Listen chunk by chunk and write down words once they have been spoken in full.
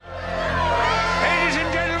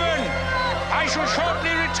shall shortly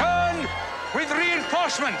return with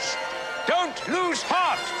reinforcements. Don't lose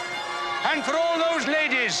heart. And for all those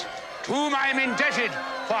ladies to whom I am indebted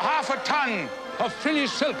for 1/2 ton of frilly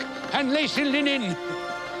silk and lacy linen,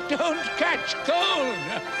 don't catch cold.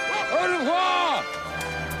 Au revoir.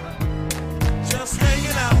 Just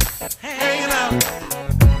hanging out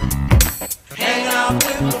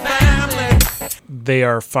with the family. They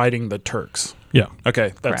are fighting the Turks. Yeah.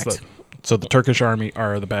 Okay, that's Correct. so the Turkish army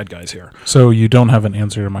are the bad guys here. So you don't have an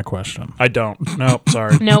answer to my question. I don't. Nope,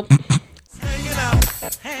 sorry. Nope. Hanging out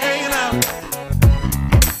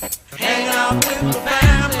with the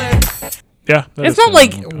family. Yeah. that It's is not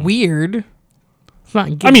like kinda- weird. It's not.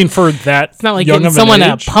 I mean, for that it's not like young giving of an someone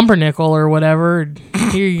a age, pumpernickel or whatever.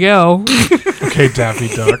 Here you go. Okay, Daffy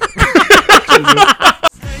Duck.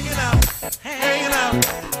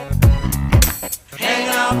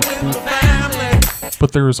 Hanging out with the family.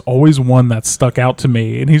 But there was always one that stuck out to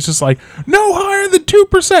me, and he's just like, no higher than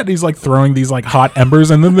 2%. He's like throwing these like hot embers,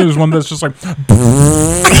 and then there's one that's just like,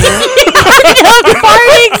 Farting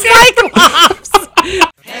Cyclops.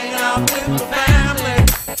 Hanging out with the family.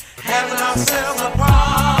 Having ourselves a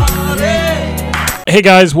party. Hey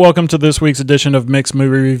guys, welcome to this week's edition of Mixed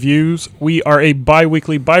Movie Reviews. We are a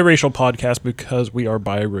bi-weekly biracial podcast because we are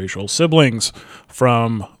biracial siblings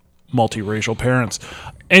from multiracial parents.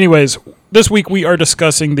 Anyways, this week we are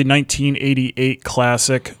discussing the 1988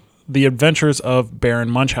 classic, The Adventures of Baron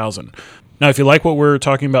Munchausen. Now, if you like what we're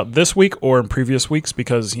talking about this week or in previous weeks,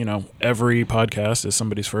 because, you know, every podcast is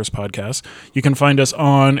somebody's first podcast, you can find us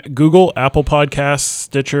on Google, Apple Podcasts,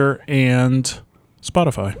 Stitcher, and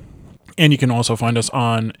Spotify. And you can also find us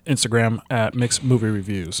on Instagram at Mixed Movie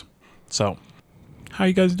Reviews. So, how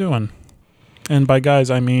you guys doing? And by guys,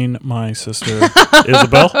 I mean my sister,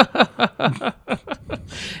 Isabel,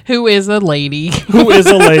 Who is a lady. who is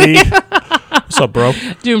a lady. What's up, bro?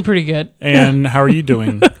 Doing pretty good. And how are you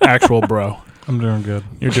doing, actual bro? I'm doing good.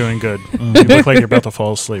 You're doing good. You look like you're about to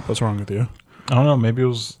fall asleep. What's wrong with you? I don't know. Maybe it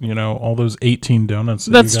was, all those 18 donuts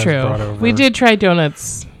that That's you guys brought true. over. We did try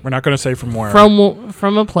donuts We're not going to say from where.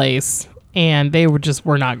 from a place, and they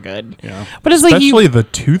were not good. Yeah. But it's like Especially the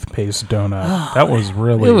toothpaste donut. That was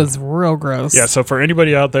really... it was real gross. Yeah, so for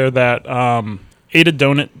anybody out there that ate a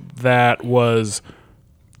donut that was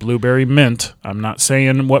blueberry mint, I'm not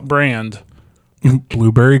saying what brand.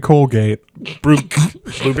 Blueberry Colgate.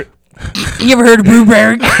 Blueberry. You ever heard of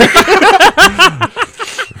blueberry?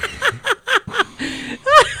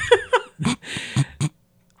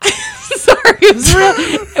 Sorry, it was real.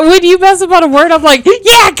 When you mess up on a word, I'm like,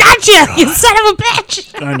 yeah, gotcha, you son of a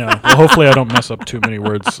bitch. I know. Well, hopefully I don't mess up too many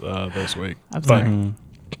words this week. I'm sorry.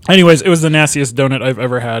 Mm-hmm. Anyways, it was the nastiest donut I've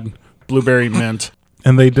ever had. Blueberry mint.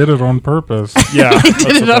 And they did it on purpose. Yeah, that's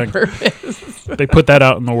Did it the on thing. purpose. They put that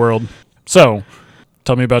out in the world. So,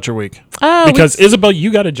 tell me about your week. Because Isabel,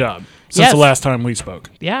 you got a job since Yes. the last time we spoke.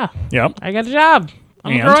 Yeah, Yep. I got a job.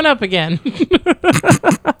 I'm And? growing up again.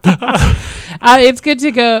 It's good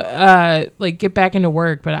to go, get back into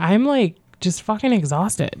work, but I'm just fucking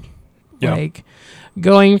exhausted. Yeah.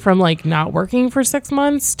 Going from not working for 6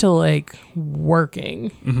 months to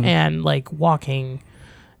working and walking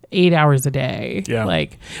 8 hours a day. Yeah.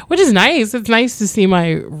 Which is nice. It's nice to see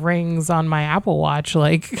my rings on my Apple Watch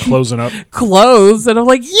Closing up. close, and I'm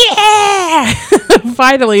like, yeah,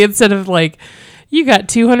 finally, instead of you got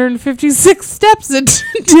 256 steps a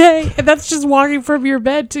day, and that's just walking from your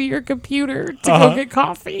bed to your computer to go get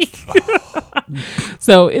coffee.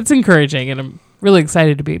 So it's encouraging, and I'm really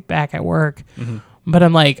excited to be back at work. But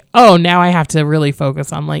I'm like, oh, now I have to really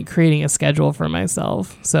focus on creating a schedule for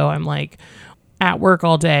myself. So I'm at work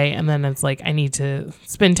all day, and then it's I need to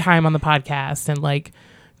spend time on the podcast and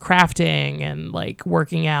crafting and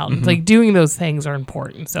working out. And, doing those things are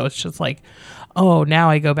important. So it's just oh, now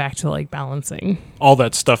I go back to balancing. All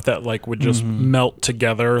that stuff that would just melt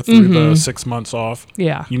together through the 6 months off.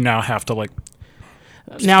 Yeah. You now have to Now I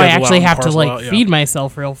schedule out actually and have to parcel out, yeah. feed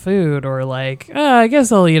myself real food, or I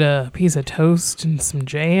guess I'll eat a piece of toast and some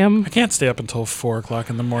jam. I can't stay up until 4 o'clock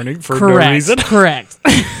in the morning for Correct. no reason. Correct.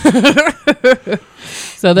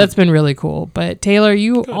 So that's been really cool. But Taylor,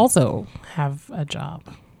 you also have a job.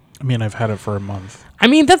 I mean, I've had it for a month. I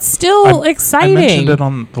mean, that's still exciting. I mentioned it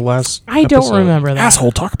on the last I don't episode. remember that.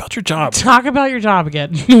 Asshole, talk about your job. Talk about your job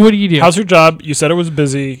again. What do you do? How's your job? You said it was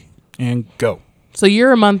busy, and go. So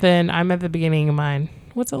you're a month in. I'm at the beginning of mine.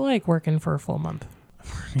 What's it like working for a full month?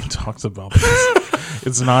 He talks about this.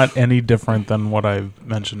 It's not any different than what I've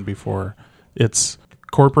mentioned before. It's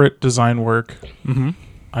corporate design work. Mm-hmm.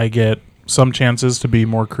 I get some chances to be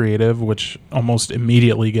more creative, which almost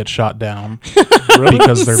immediately get shot down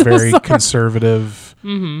because they're So very sorry. conservative,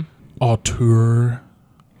 auteur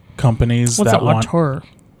companies What's that an want auteur?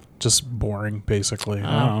 just boring, basically.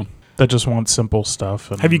 Oh. That just want simple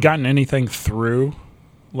stuff. And Have you gotten anything through,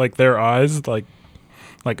 like, their eyes? Like,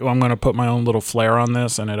 oh, I'm going to put my own little flair on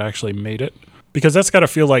this, and it actually made it? Because that's got to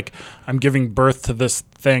feel like I'm giving birth to this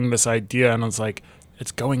thing, this idea, and it's like,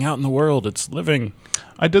 it's going out in the world. It's living.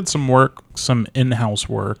 I did some work, some in-house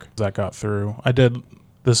work that got through. I did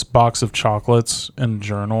this box of chocolates and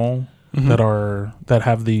journal that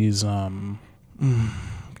have these kind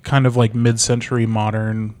of like mid-century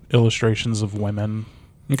modern illustrations of women.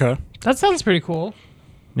 Okay. That sounds pretty cool.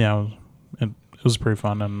 Yeah, it was pretty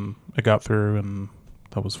fun, and it got through, and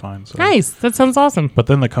that was fine. So. Nice. That sounds awesome. But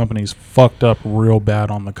then the companies fucked up real bad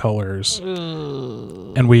on the colors.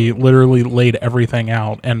 And we literally laid everything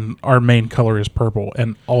out, and our main color is purple,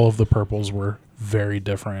 and all of the purples were very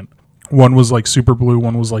different. One was like super blue,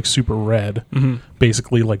 one was like super red,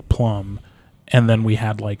 basically like plum. And then we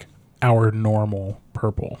had like our normal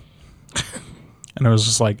purple. And it was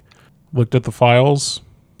just like, looked at the files,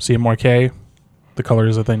 CMYK, the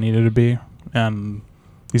colors that they needed to be, and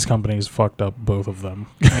these companies fucked up both of them.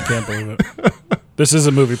 I can't believe it. This is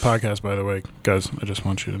a movie podcast, by the way, guys. I just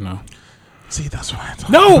want you to know. See, that's what I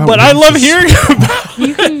thought. No, but I love hearing about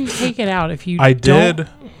You can take it out if you I don't.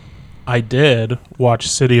 did watch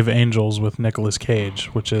City of Angels with Nicolas Cage,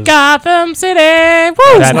 which is Gotham City.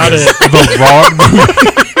 Woo! that not is it. the wrong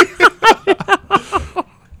movie.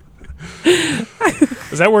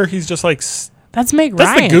 Is that where he's just like... That's Meg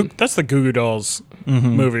That's Ryan. that's the Goo Goo Dolls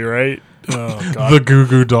movie, right? Oh, God. The Goo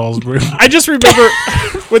Goo Dolls movie. I just remember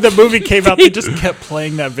when the movie came out, they just kept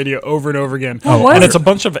playing that video over and over again. What was And it? it's a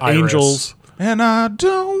bunch of Iris. angels. And I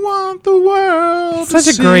don't want the world to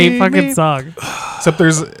Such a great see fucking me. song. Except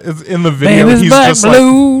it's in the video, Baby's he's butt just like,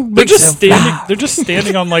 blue. They're makes just him standing. They're just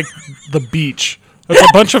standing on like the beach. There's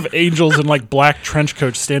a bunch of angels in like black trench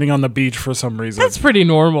coats standing on the beach for some reason. That's pretty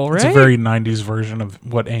normal, right? it's a very 90s version of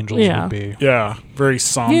what angels Yeah. would be. Yeah, very you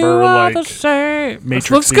somber, are like the same.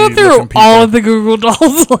 Matrixy Let's go through looking people. all of the Google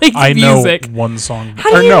Dolls like I know music. one song.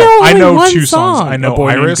 How do or you no, know I only know one two songs. song? I A know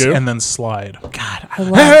Boy Named Iris Goo? and then Slide. God, I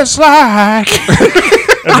love. Hey, Slide.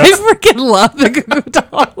 I freaking love the Google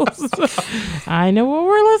Dolls. I know what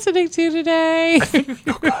we're listening to today.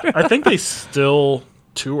 I think they still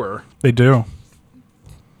tour. They do.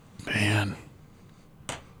 Man,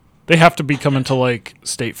 they have to be coming to like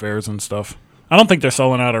state fairs and stuff. I don't think they're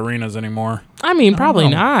selling out arenas anymore. I mean, probably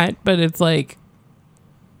know. not, but it's like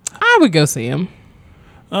I would go see him.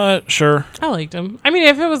 Sure. I liked him. I mean,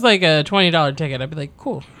 if it was like a $20 ticket, I'd be like,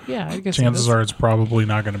 cool. Yeah, I guess. Chances are it's probably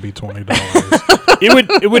not going to be $20.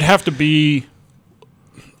 It would have to be.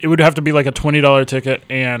 It would have to be like a $20 ticket,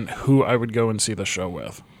 and who I would go and see the show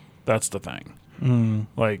with. That's the thing.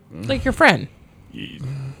 Like like your friend.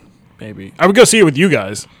 maybe I would go see it with you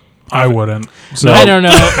guys. I wouldn't. So I don't know.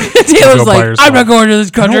 Taylor's Go by like, yourself. I'm not going to this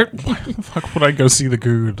concert. Why the fuck would I go see the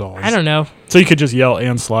Goo Goo Dolls? I don't know. So you could just yell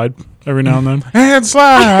and slide every now and then. And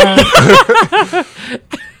Slide.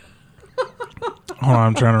 Hold on,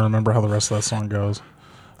 I'm trying to remember how the rest of that song goes.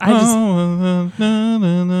 I just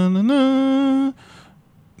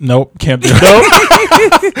Nope, can't do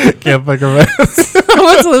it. Can't think of it.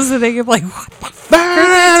 I was listening and like, what the f-?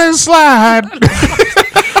 And Slide.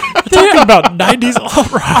 Talking about 90s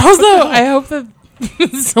alt rock. Also, I hope that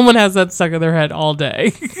someone has that stuck in their head all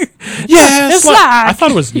day. Yeah, It's Slide. I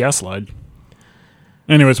thought it was yeah slide.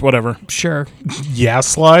 Anyways, whatever. Sure. Yeah,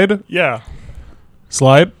 Slide. Yeah,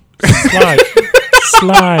 Slide. slide,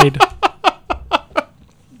 slide.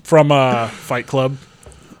 From Fight Club,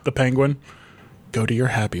 the Penguin. Go to your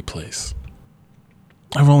happy place.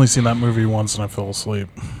 I've only seen that movie once and I fell asleep.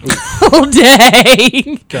 All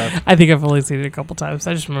day. God. I think I've only seen it a couple times.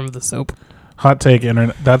 I just remember the soap. Hot take,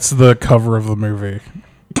 internet. That's the cover of the movie.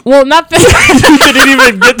 Well, not the. You didn't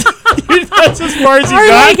even get. That's as far as you Or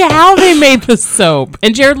got. like how they made the soap.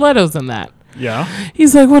 And Jared Leto's in that. Yeah.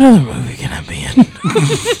 He's like, what other movie can I be in?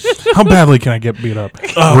 How badly can I get beat up?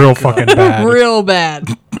 Real fucking bad. Real bad.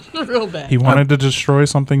 Real bad. He wanted to destroy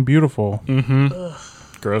something beautiful.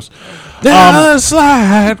 Gross.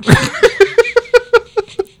 Slide.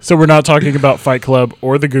 So we're not talking about Fight Club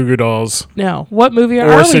or the Goo Goo Dolls No. What movie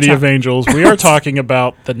are or we City of talking? Angels. We are talking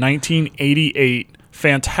about the 1988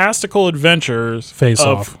 fantastical adventures Face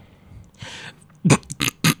of off.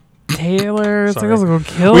 Taylor, it's Sorry. going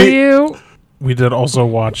to kill We- you. We did also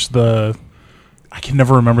watch I can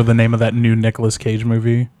never remember the name of that new Nicolas Cage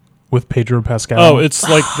movie with Pedro Pascal. Oh, it's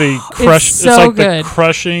like the crush. It's, so like good. the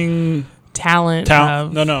crushing Talent.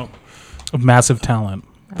 talent. of- No. of massive talent.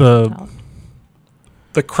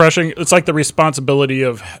 The crushing. It's like the responsibility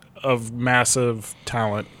of massive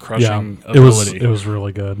talent Yeah, crushing it was ability. it was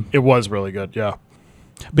really good. It was really good. Yeah.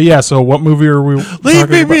 But yeah, so what movie are we Leave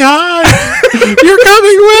me about? behind. You're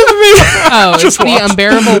coming with me. Oh, it's The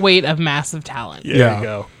Unbearable Weight of Massive Talent. There Yeah. you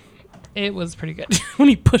go. It was pretty good. When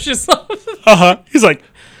he pushes off. He's like,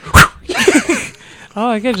 Oh,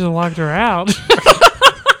 I could just walked around.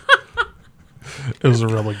 It was a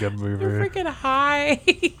really good movie. Freaking high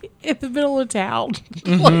in the middle of town.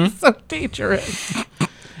 Like, so dangerous.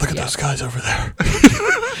 look at those guys over there.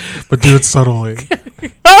 But do it subtly.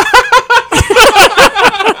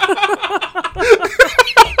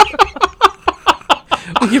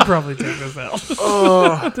 We could probably take this out.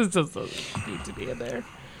 This just doesn't need to be in there.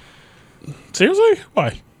 Seriously?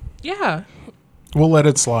 Why? Yeah. We'll let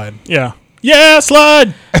it slide. Yeah. Yeah,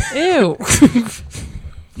 slide. Ew.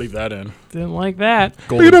 Leave that in. Didn't like that.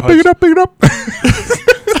 Pick it up, pick it up, pick it up.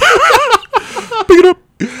 Pick it up,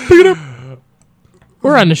 pick it up.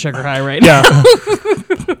 We're on the sugar high right now. Yeah.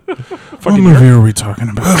 What movie are we talking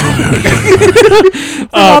about?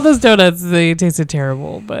 All those donuts, they tasted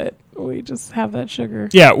terrible, but we just have that sugar.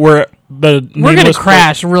 Yeah, We're gonna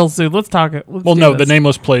crash real soon. Let's talk it. Well, no, the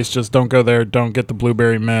nameless place. Just don't go there. Don't get the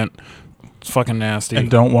blueberry mint. It's fucking nasty. And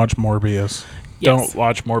don't watch Morbius. Don't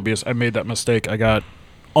watch Morbius. I made that mistake. I got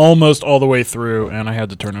almost all the way through, and I had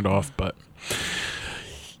to turn it off. But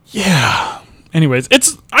yeah. Anyways,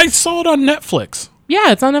 I saw it on Netflix.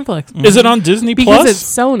 Yeah, it's on Netflix. Is it on Disney Because Plus? it's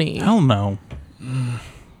Sony. Hell no.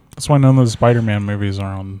 That's why none of those Spider-Man movies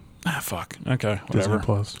are on Fuck. Okay. Disney Whatever.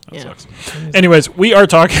 Plus. That sucks. Anyways, we are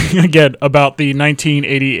talking again about the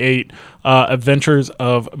 1988 Adventures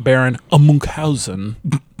of Baron Munchausen,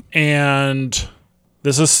 and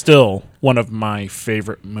this is still one of my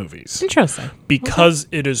favorite movies Interesting. because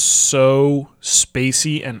it is so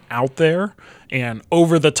spacey and out there and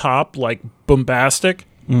over the top, like bombastic.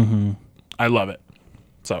 Mm-hmm. I love it.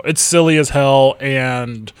 So it's silly as hell,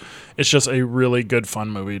 and it's just a really good,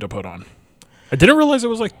 fun movie to put on. I didn't realize it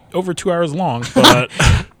was like over 2 hours long, but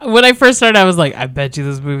When I first started, I was like, I bet you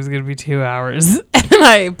this movie's going to be 2 hours. And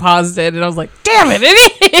I paused it, and I was like, damn it,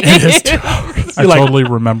 it is 2 hours. I totally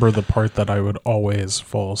remember the part that I would always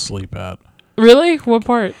fall asleep at. Really? What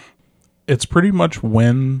part? It's pretty much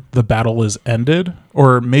when the battle is ended,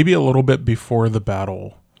 or maybe a little bit before the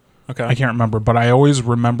battle. okay. I can't remember, but I always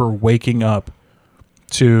remember waking up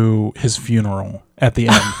to his funeral at the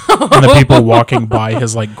end and the people walking by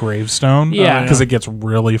his like gravestone. Yeah. Because it gets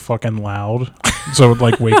really fucking loud. So it would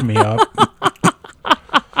like wake me up.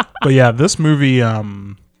 But yeah, this movie,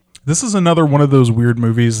 this is another one of those weird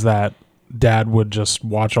movies that Dad would just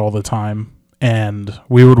watch all the time, and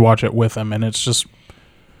we would watch it with him, and it's just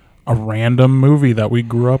a random movie that we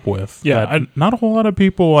grew up with. Yeah, that not a whole lot of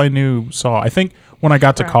people I knew saw. I think when I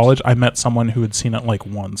got to college, I met someone who had seen it like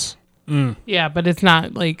once. Yeah, but it's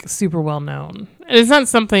not like super well known. And it's not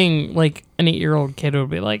something like an 8-year-old kid would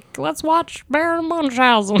be like, let's watch Baron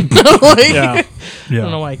Munchausen. Like, Yeah. I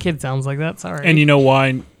don't know why a kid sounds like that. Sorry. And you know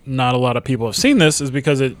why not a lot of people have seen this is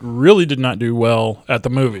because it really did not do well at the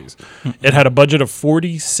movies. It had a budget of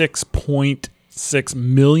 $46.6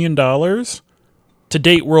 million. To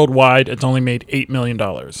date worldwide, it's only made $8 million.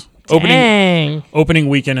 Dang. Opening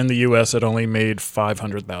weekend in the U.S., it only made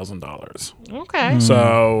 $500,000. Okay.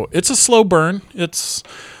 So it's a slow burn.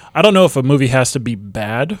 I don't know if a movie has to be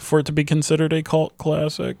bad for it to be considered a cult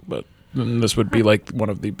classic, but this would be like one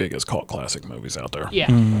of the biggest cult classic movies out there.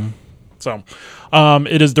 Yeah. So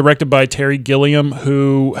it is directed by Terry Gilliam,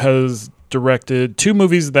 who has directed 2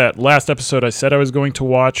 movies that last episode I said I was going to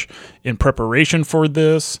watch in preparation for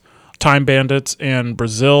this. Time Bandits and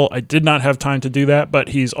Brazil. I did not have time to do that, but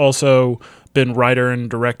he's also been writer and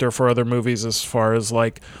director for other movies as far as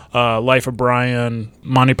like Life of Brian,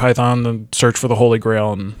 Monty Python, The Search for the Holy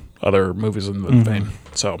Grail, and other movies in the vein.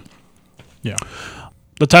 So, Yeah.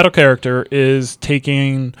 the title character is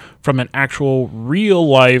taken from an actual real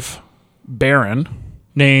life baron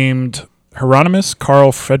named Hieronymus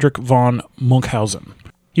Karl Friedrich von Munchausen.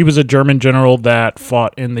 He was a German general that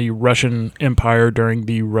fought in the Russian Empire during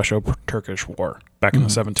the Russo-Turkish War back in the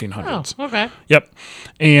 1700s. Oh, okay. Yep.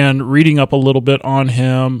 And reading up a little bit on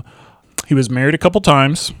him, he was married a couple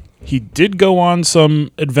times. He did go on some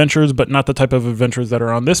adventures, but not the type of adventures that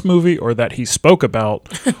are on this movie or that he spoke about.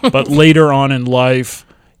 But later on in life,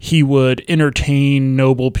 he would entertain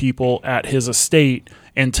noble people at his estate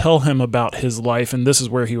and tell him about his life. And this is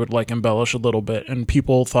where he would like embellish a little bit. And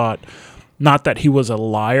people thought, not that he was a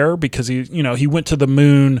liar because he went to the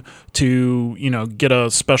moon to, get a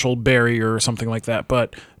special berry or something like that.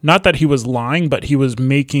 But not that he was lying, but he was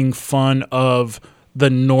making fun of the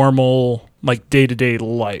normal, like, day-to-day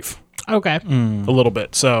life. Okay. A little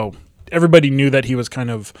bit. So everybody knew that he was kind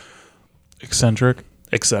of Eccentric.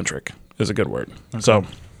 eccentric is a good word. So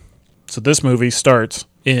this movie starts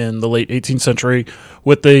in the late 18th century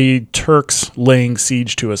with the Turks laying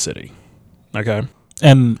siege to a city. Okay.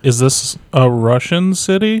 And is this a Russian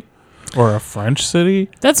city or a French city?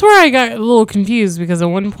 That's where I got a little confused because at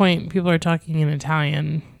one point people are talking in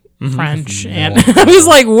Italian, French, and I was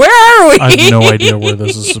like, where are we? I have no idea where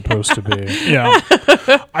this is supposed to be. Yeah.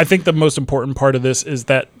 I think the most important part of this is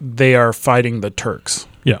that they are fighting the Turks.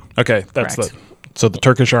 Yeah. Okay. That's Correct. So the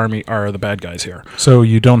Turkish army are the bad guys here. So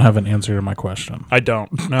you don't have an answer to my question. I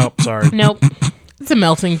don't. Nope. Sorry. Nope. It's a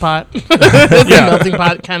melting pot. It's a melting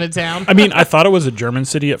pot kind of town. I mean, I thought it was a German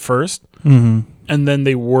city at first. Mm-hmm. And then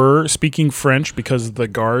they were speaking French because the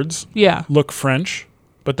guards Yeah. look French.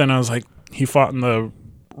 But then I was like, he fought in the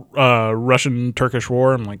Russian-Turkish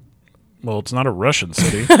war. I'm like, well, it's not a Russian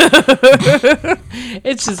city.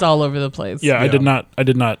 It's just all over the place. Yeah, I did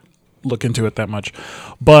not look into it that much.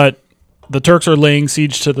 But the Turks are laying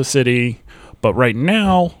siege to the city. But right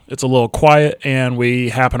now, it's a little quiet, and we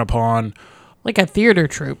happen upon... Like a theater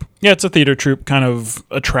troupe. Yeah, it's a theater troupe, kind of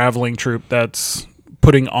a traveling troupe that's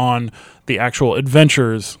putting on the actual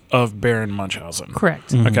adventures of Baron Munchausen.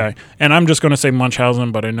 Correct. Okay. And I'm just going to say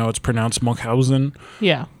Munchausen, but I know it's pronounced Munchausen.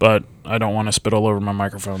 Yeah. But I don't want to spit all over my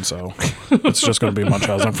microphone, so it's just going to be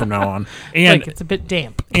Munchausen from now on. And Like it's a bit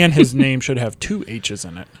damp. and his name should have 2 H's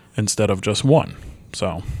in it instead of just one.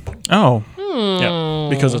 So, Oh, yeah,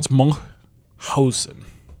 because it's Munchausen.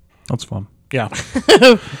 that's fun. Yeah.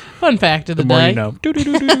 Fun fact of the The more day. you know.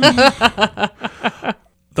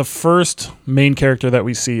 The first main character that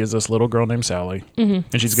we see is this little girl named Sally. And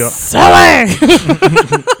she's going... Sally!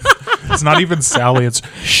 It's not even Sally, it's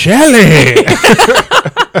Shelley.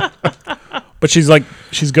 But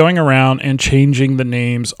she's going around and changing the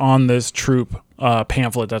names on this troop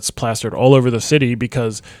pamphlet that's plastered all over the city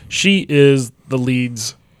because she is the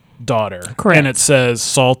lead's daughter. Correct. And it says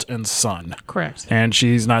Salt and Sun. Correct. And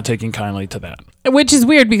she's not taking kindly to that. Which is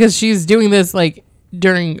weird because she's doing this like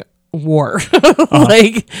during war.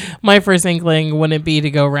 Like my first inkling wouldn't be to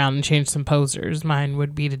go around and change some posters. Mine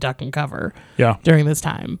would be to duck and cover Yeah. during this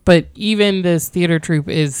time. But even this theater troupe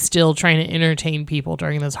is still trying to entertain people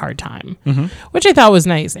during this hard time, which I thought was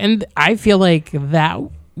nice. And I feel like that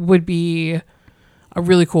would be a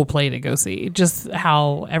really cool play to go see. Just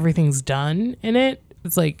how everything's done in it.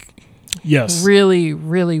 It's like Yes. really,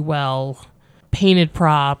 really well painted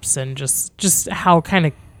props and just how kind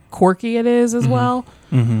of quirky it is as well.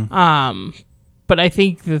 But I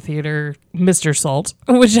think the theater, Mr. Salt,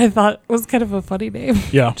 which I thought was kind of a funny name,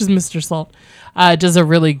 Yeah. just Mr. Salt, does a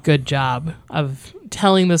really good job of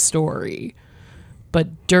telling the story.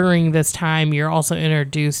 But during this time, you're also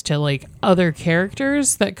introduced to like other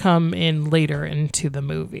characters that come in later into the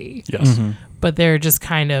movie. Yes. But they're just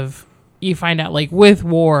kind of, you find out like with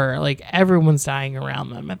war, like everyone's dying around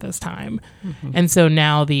them at this time. And so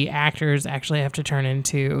now the actors actually have to turn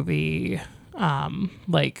into the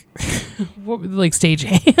like like stage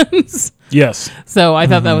hands. Yes. So I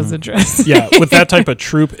thought that was interesting. Yeah. With that type of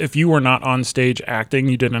troupe, if you were not on stage acting,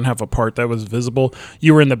 you didn't have a part that was visible.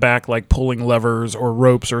 You were in the back, like pulling levers or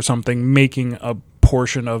ropes or something, making a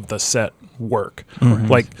portion of the set work.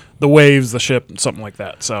 Like the waves, the ship, something like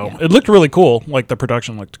that. So it looked really cool. Like the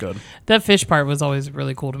production looked good. That fish part was always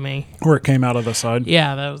really cool to me. Where it came out of the side.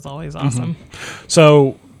 Yeah, that was always awesome.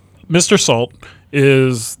 So Mr. Salt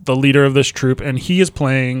is the leader of this troupe, and he is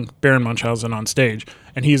playing Baron Munchausen on stage.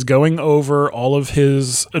 And he's going over all of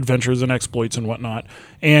his adventures and exploits and whatnot,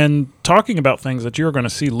 and talking about things that you're going to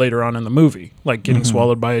see later on in the movie, like getting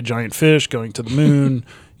swallowed by a giant fish, going to the moon,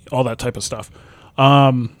 all that type of stuff.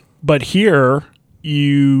 But here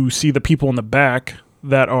you see the people in the back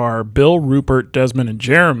that are Bill, Rupert, Desmond, and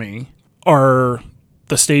Jeremy are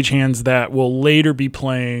the stagehands that will later be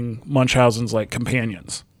playing Munchausen's like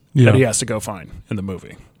companions that he has to go find in the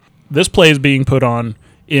movie. This play is being put on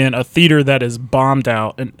in a theater that is bombed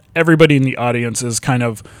out, and everybody in the audience is kind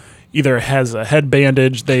of either has a head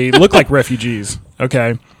bandage. They look like refugees.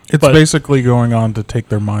 Okay. It's But- basically going on to take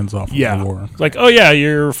their minds off of the war. It's like, oh yeah,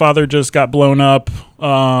 your father just got blown up,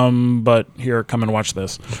 but here, come and watch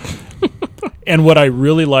this. And what I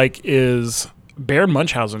really like is Baron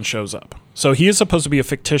Munchausen shows up. So he is supposed to be a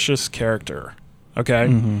fictitious character,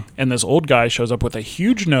 okay? And this old guy shows up with a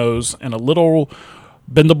huge nose and a little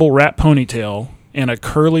bendable rat ponytail and a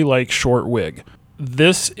curly, like, short wig.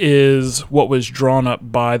 This is what was drawn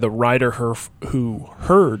up by the writer who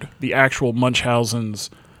heard the actual Munchausen's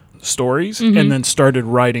stories and then started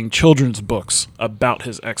writing children's books about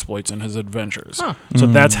his exploits and his adventures. So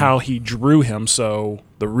that's how he drew him. So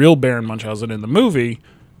the real Baron Munchausen in the movie,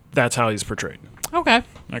 that's how he's portrayed. Okay.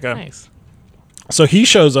 Okay. Nice. So he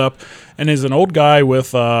shows up and is an old guy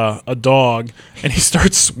with a dog, and he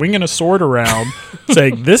starts swinging a sword around,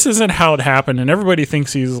 saying, "This isn't how it happened." And everybody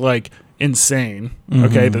thinks he's like insane.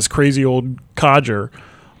 Okay, this crazy old codger.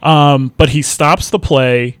 But he stops the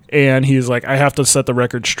play, and he's like, "I have to set the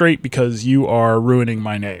record straight because you are ruining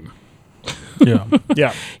my name." Yeah.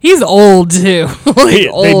 Yeah, He's old too. Like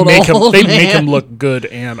old, they make man. him look good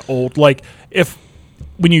and old. Like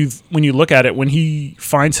when you look at it, when he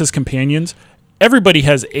finds his companions, everybody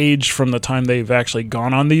has aged from the time they've actually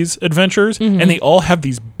gone on these adventures, and they all have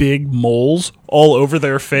these big moles all over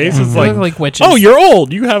their face. It's They look like witches. oh, you're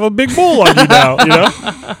old. You have a big mole on you now. You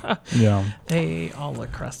know? Yeah. They all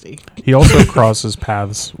look crusty. He also crosses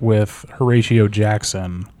paths with Horatio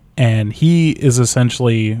Jackson, and he is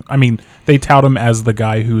essentially, I mean, they tout him as the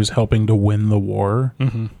guy who's helping to win the war,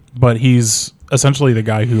 but he's essentially the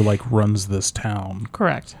guy who like runs this town.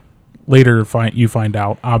 Correct. Later, you find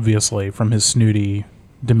out, obviously, from his snooty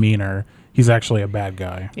demeanor, he's actually a bad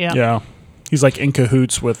guy. Yeah. Yeah. He's like in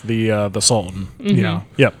cahoots with the Sultan. Yeah.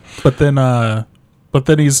 Yep. But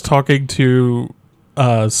then he's talking to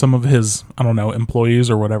some of his, I don't know, employees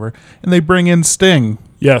or whatever, and they bring in Sting,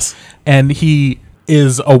 Yes. and he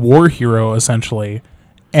is a war hero essentially,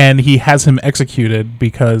 and he has him executed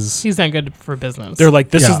because He's not good for business. They're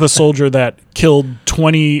like, this Yeah. is the soldier that killed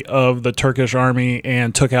 20 of the Turkish army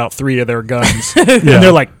and took out 3 of their guns. And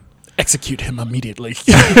they're like, execute him immediately.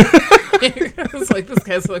 It's like this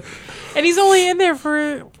guy's like, and he's only in there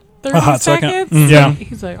for 30 A hot second. seconds. Yeah.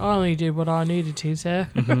 He's like, I only did what I needed to, sir.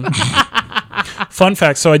 Fun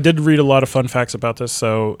facts. So I did read a lot of fun facts about this,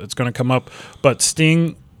 so it's going to come up. But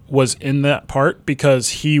Sting was in that part because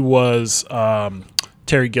he was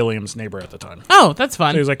Terry Gilliam's neighbor at the time. Oh, that's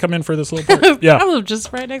fun. So he was like, come in for this little part. Yeah. I live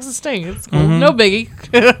just right next to Sting. It's cool. No biggie.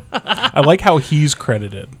 I like how he's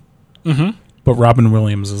credited, but Robin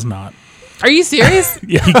Williams is not. Are you serious?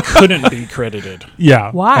 Yeah, he couldn't be credited.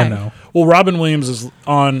 Yeah, Why? I know. Well, Robin Williams is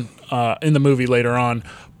on in the movie later on,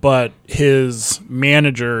 but his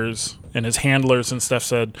managers and his handlers and stuff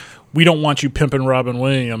said, we don't want you pimping Robin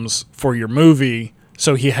Williams for your movie,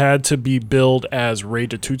 so he had to be billed as Ray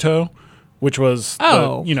DeTuto, which was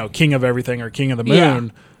the, king of everything or king of the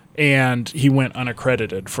moon, and he went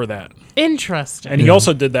unaccredited for that. Interesting. And he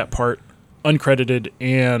also did that part uncredited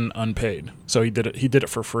and unpaid. So he did it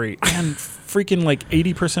for free. And freaking like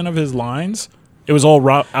 80% of his lines, it was all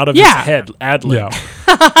out of his head, ad-lib.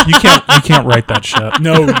 Yeah, you can't write that shit.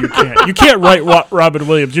 No, you can't. You can't write Robin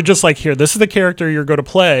Williams. You're just like, here, this is the character you're going to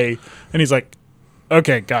play. And he's like,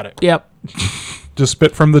 okay, got it. Yep. Just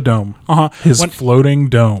spit from the dome. His floating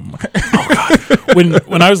dome.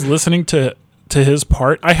 When I was listening to his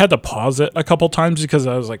part, I had to pause it a couple times because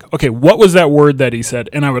I was like, okay, what was that word that he said?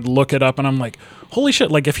 And I would look it up and I'm like, holy shit,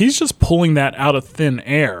 like if he's just pulling that out of thin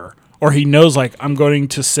air, or he knows like I'm going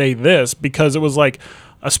to say this because it was like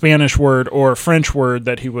a Spanish word or a French word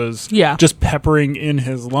that he was just peppering in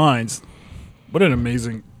his lines. What an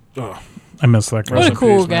amazing... I miss that guy. What a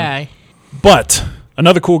cool guy. But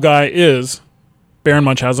another cool guy is Baron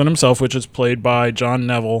Munchausen himself, which is played by John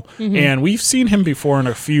Neville. And we've seen him before in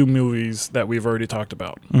a few movies that we've already talked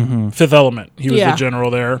about. Fifth Element, he was the general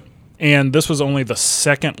there. And this was only the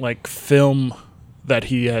second like film that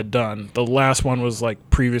he had done. The last one was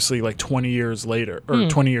like previously like 20 years later or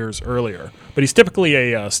 20 years earlier. But he's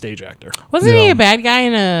typically a stage actor. Wasn't he a bad guy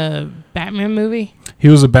in a Batman movie? He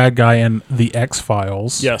was a bad guy in The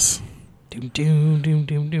X-Files. Yes. Doom, doom, doom,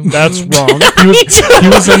 doom, doom. That's wrong. He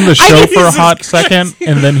was in the show for a hot second,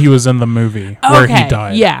 and then he was in the movie where he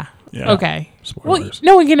died. Yeah. Yeah. Okay. Well, Spoilers.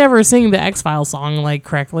 no one can ever sing the X-Files song like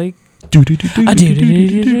correctly.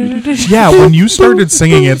 Yeah, when you started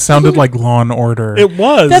singing, it sounded like Law and Order. It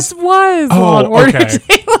was. That was Law and Order. okay.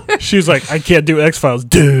 Taylor. She was like, I can't do X-Files.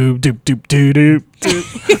 Doop, doop, doop, doop,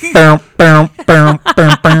 doop. Bow, bow, bow,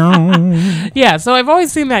 bow, bow. Yeah, so I've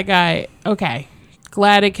always seen that guy. Okay.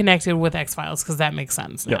 Glad it connected with X-Files because that makes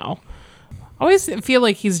sense now. I always feel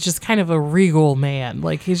like he's just kind of a regal man.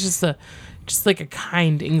 Like he's just like a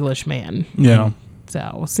kind English man. Yeah.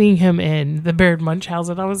 So seeing him in the Baron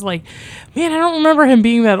Munchausen, I was like, man, I don't remember him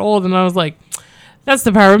being that old. And I was like, that's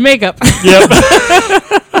the power of makeup. Yep.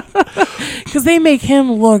 Because they make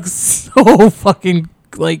him look so fucking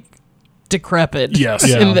like decrepit Yes.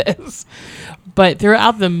 in this. But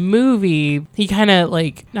throughout the movie, he kind of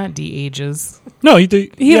like not de-ages. No, he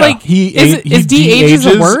did. He like He is de-ages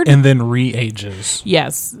a word? and then re-ages.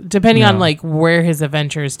 Yes, depending on Yeah. like where his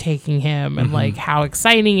adventure is taking him and like how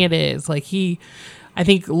exciting it is. Like I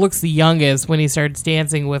think looks the youngest when he starts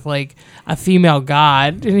dancing with like a female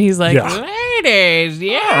god, and he's like, "Ladies,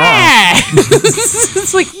 yeah."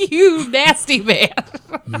 It's like, you nasty man.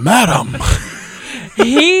 Madam.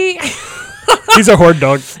 He's a horde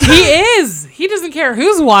dog. He is. He doesn't care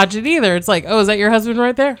who's watching either. It's like, oh, is that your husband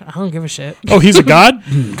right there? I don't give a shit. Oh, he's a god?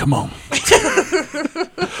 Come on.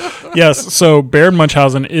 Yes, so Baron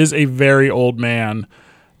Munchausen is a very old man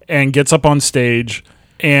and gets up on stage,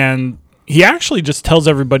 and he actually just tells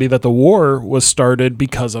everybody that the war was started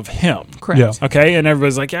because of him. Correct. Yeah. Okay, and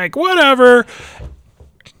everybody's like, whatever.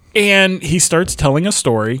 And he starts telling a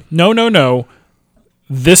story. No.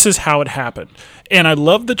 This is how it happened. And I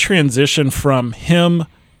love the transition from him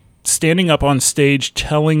standing up on stage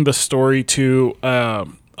telling the story to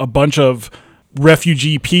a bunch of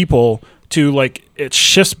refugee people to, like, it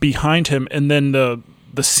shifts behind him, and then the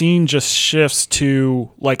scene just shifts to,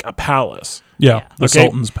 like, a palace. Yeah. The Okay.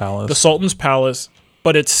 Sultan's palace. The Sultan's palace,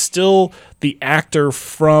 but it's still the actor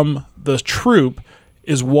from the troupe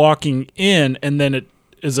is walking in, and then it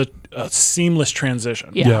is a seamless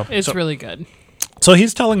transition. Yeah, Yeah. it's really good. So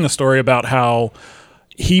he's telling the story about how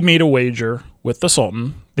he made a wager with the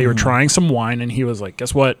Sultan. They were trying some wine, and he was like,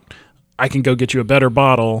 guess what? I can go get you a better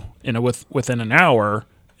bottle within an hour.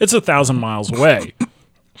 It's 1,000 miles away.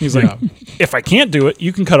 He's like, if I can't do it,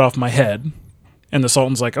 you can cut off my head. And the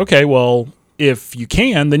Sultan's like, okay, well, if you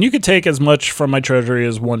can, then you could take as much from my treasury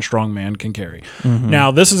as one strong man can carry. Now,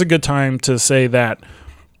 this is a good time to say that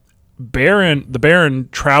the Baron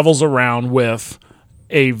travels around with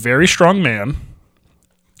a very strong man.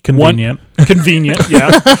 Convenient. Convenient,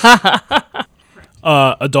 yeah.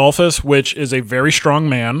 Adolphus, which is a very strong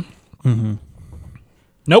man.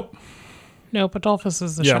 Nope. Nope, Adolphus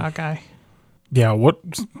is the Yeah. shot guy. Yeah, what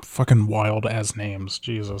fucking wild ass names.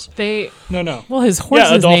 Jesus. No. Well, his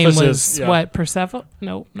horse's name Adolphus was is, yeah. what? Persephone?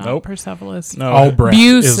 Nope, not Nope. Persepolis. No. Albrecht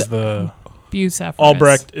Buse- is the... Bucephalus.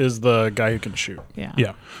 Albrecht is the guy who can shoot. Yeah.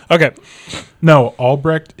 Yeah. Okay. No,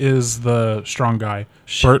 Albrecht is the strong guy.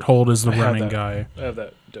 Berthold is the I have running that. guy. I have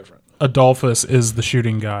that different. Adolphus is the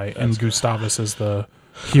shooting guy. And Gustavus is the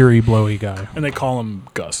heary, blowy guy. And they call him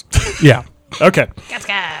Gus. Yeah. Okay.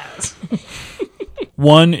 Gas.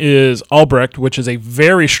 One is Albrecht, which is a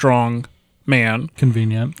very strong man.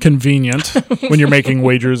 Convenient. Convenient when you're making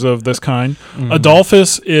wagers of this kind.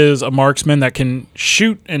 Adolphus is a marksman that can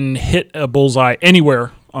shoot and hit a bullseye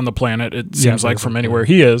anywhere on the planet, it seems like, from basically. anywhere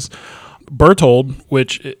he is. Berthold,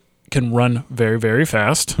 which can run very, very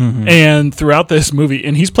fast. And throughout this movie,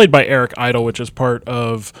 and he's played by Eric Idle, which is part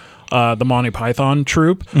of the Monty Python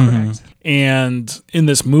troupe. And in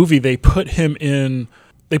this movie, they put him in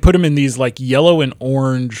these like yellow and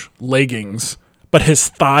orange leggings, but his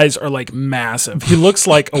thighs are like massive. He looks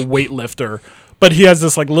like a weightlifter, but he has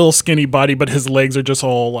this like little skinny body, but his legs are just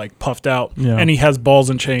all like puffed out. Yeah. And he has balls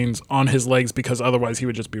and chains on his legs because otherwise he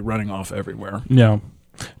would just be running off everywhere. Yeah.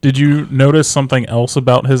 Did you notice something else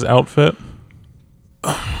about his outfit?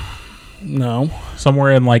 No.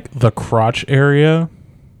 Somewhere in like the crotch area?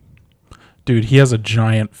 Dude, he has a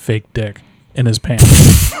giant fake dick in his pants.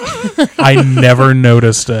 I never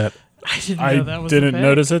noticed it. I didn't know I that was didn't a thing.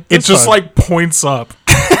 notice it. It this just time. like points up.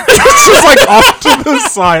 It's just like off to the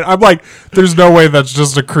side. I'm like, there's no way that's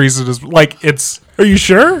just a crease in his like it's Are you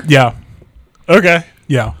sure? yeah. Okay.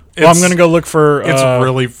 Yeah. Well, I'm gonna go look for It's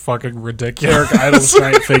really fucking ridiculous. Eric Idle's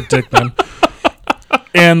giant fake dick then.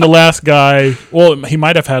 And the last guy, well, he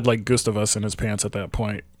might have had like Gustavus in his pants at that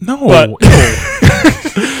point. No. But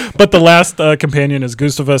but the last companion is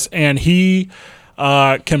Gustavus, and he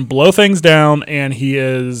can blow things down, and he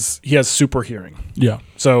has super hearing. yeah.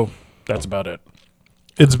 So that's about it.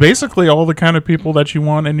 It's basically all the kind of people that you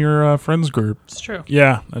want in your friends group. It's true.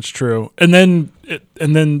 Yeah, that's true. And then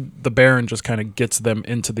the Baron just kind of gets them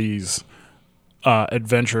into these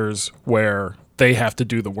adventures where they have to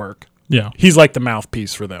do the work. Yeah. He's like the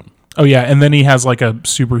mouthpiece for them. Oh yeah, and then he has like a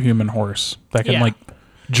superhuman horse that can Yeah. like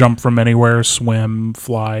jump from anywhere, swim,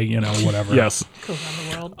 fly, whatever. Yes. Goes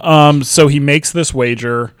around the world. So he makes this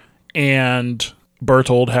wager, and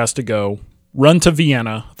Berthold has to go run to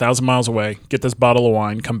Vienna, 1,000 miles away, get this bottle of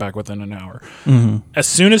wine, come back within an hour. As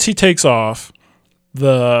soon as he takes off,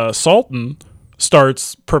 the Sultan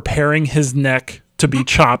starts preparing his neck to be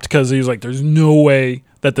chopped because he's like, there's no way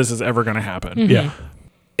that this is ever going to happen. Yeah.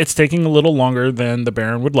 It's taking a little longer than the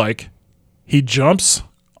Baron would like. He jumps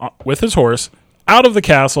with his horse out of the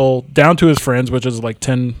castle down to his friends, which is like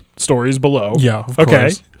 10 stories below. Yeah, of okay.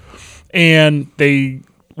 course. And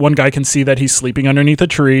one guy can see that he's sleeping underneath a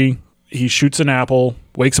tree. He shoots an apple,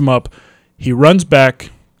 wakes him up. He runs back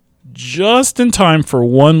just in time for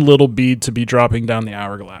one little bead to be dropping down the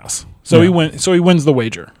hourglass. So Yeah. he wins the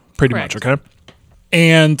wager, pretty Correct. much, okay?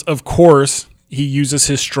 And of course, he uses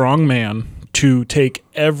his strong man to take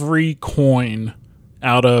every coin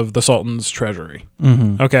out of the Sultan's treasury.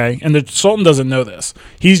 Okay, and the Sultan doesn't know this.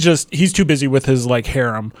 He's too busy with his like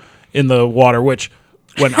harem in the water. Which,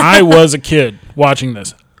 when I was a kid watching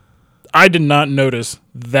this, I did not notice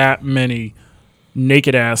that many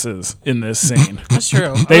naked asses in this scene. That's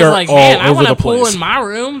true. They I was are like, all man, I over want the a pool place. in my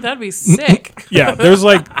room. That'd be sick. Yeah, there's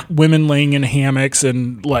like women laying in hammocks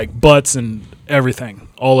and like butts and everything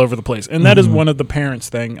all over the place. And that is one of the parents'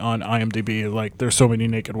 thing on IMDb. Like, there's so many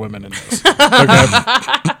naked women in this. Okay?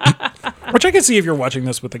 Which I can see if you're watching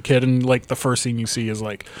this with a kid and like the first scene you see is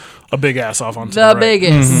like a big ass off onto the right.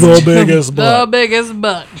 Biggest. The biggest butt. The biggest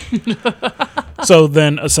butt. So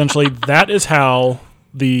then essentially that is how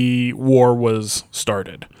the war was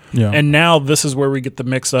started. Yeah. And now this is where we get the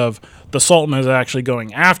mix of the Sultan is actually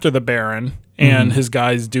going after the Baron and his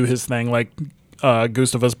guys do his thing, like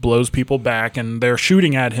Gustavus blows people back and they're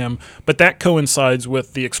shooting at him, but that coincides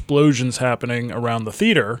with the explosions happening around the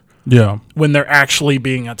theater Yeah. when they're actually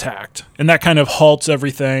being attacked. And that kind of halts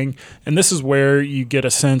everything. And this is where you get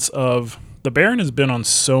a sense of the Baron has been on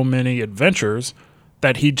so many adventures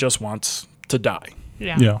that he just wants to die.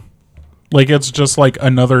 Yeah. Yeah. Like, it's just like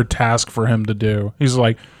another task for him to do. He's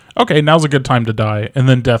like, okay, now's a good time to die. And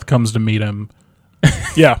then death comes to meet him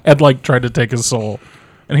Yeah. and like try to take his soul.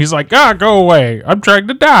 And he's like, go away. I'm trying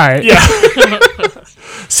to die. Yeah.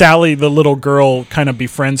 Sally, the little girl, kind of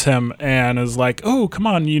befriends him and is like, oh, come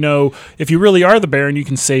on, if you really are the Baron, you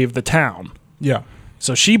can save the town. Yeah.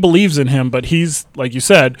 So she believes in him, but he's, like you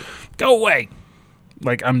said, go away.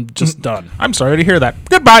 Like, I'm just done. I'm sorry to hear that.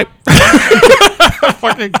 Goodbye.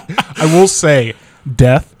 I will say,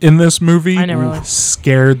 death in this movie I never really-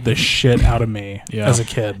 scared the shit out of me Yeah. as a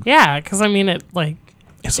kid. Yeah, because I mean, it like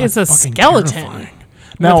It's a fucking skeleton terrifying.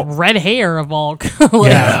 Now, with red hair of all. Like,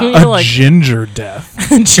 yeah, you're a like ginger death.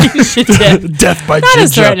 death. Death by Not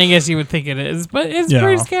as ginger. threatening as you would think it is, but it's Yeah.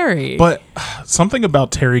 pretty scary. But something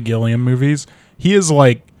about Terry Gilliam movies, he is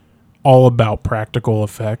like all about practical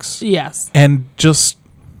effects. yes, And just,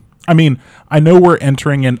 I mean, I know we're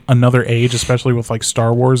entering in another age, especially with like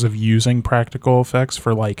Star Wars, of using practical effects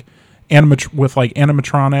for like with like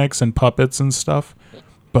animatronics and puppets and stuff.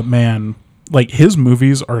 But man, like his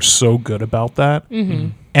movies are so good about that. Mm-hmm.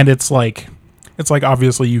 And it's like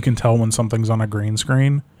obviously you can tell when something's on a green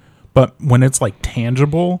screen, but when it's like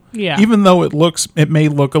tangible, Yeah. even though it may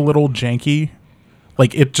look a little janky,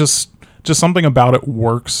 like it just something about it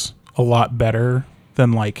works a lot better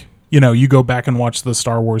than like, you go back and watch the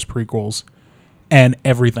Star Wars prequels and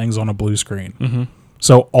everything's on a blue screen. Mm-hmm.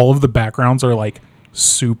 So all of the backgrounds are like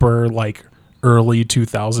super like early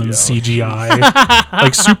 2000s CGI,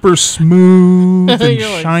 like super smooth and You're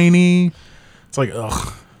like- shiny. It's like,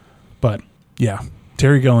 ugh. But yeah,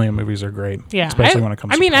 Terry Gilliam movies are great. yeah. Especially when it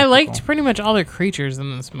comes to I mean, I practical. liked pretty much all the creatures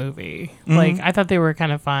in this movie. Like, I thought they were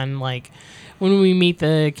kind of fun. Like, when we meet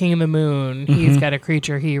the King of the Moon, he's got a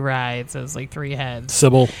creature he rides as like 3 heads.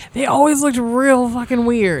 Sybil. They always looked real fucking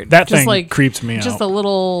weird. That just thing like creeps me just out. a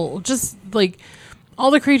little, just like all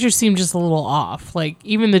the creatures seem just a little off. Like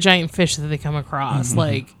even the giant fish that they come across,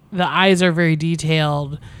 like the eyes are very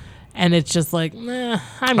detailed, and it's just like,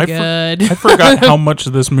 I'm good. I forgot how much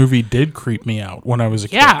this movie did creep me out when I was a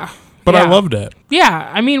kid. Yeah. But I Yeah. loved it. Yeah,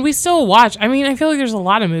 I mean, we still watch. I mean, I feel like there's a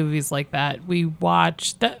lot of movies like that we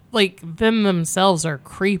watch that, like, them themselves are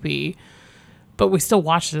creepy, but we still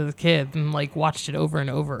watched it as a kid and, like, watched it over and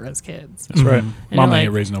over as kids. That's right. And Mama you're ain't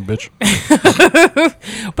like- raised no bitch.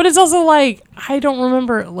 But it's also, like, I don't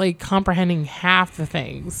remember, like, comprehending half the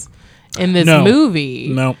things in this No. movie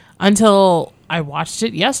No. until I watched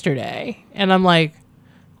it yesterday. And I'm like,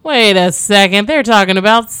 wait a second, they're talking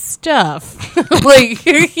about stuff. Like,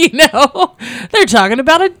 they're talking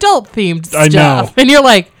about adult themed stuff. I know. And you're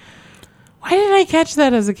like, why didn't I catch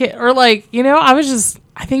that as a kid? Or like,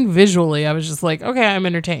 I think visually, I was just like, okay, I'm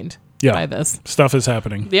entertained Yeah. by this. Stuff is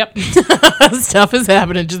happening. Yep. Stuff is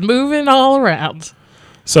happening, just moving all around.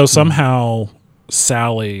 So somehow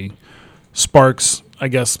Sally sparks, I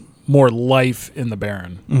guess, more life in the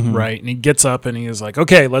Baron, right? And he gets up and he is like,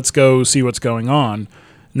 okay, let's go see what's going on.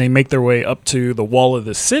 And they make their way up to the wall of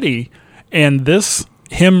the city. And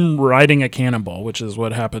him riding a cannonball, which is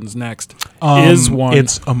what happens next, is one.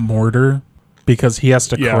 It's a mortar because he has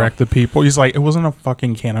to Yeah. correct the people. He's like, it wasn't a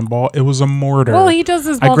fucking cannonball. It was a mortar. Well, he does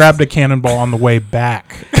this. I grabbed a cannonball on the way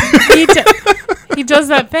back. He does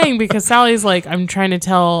that thing because Sally's trying to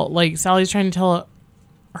tell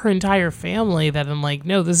her entire family that I'm like,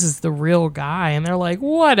 no, this is the real guy. And they're like,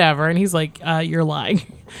 whatever. And he's like, you're lying.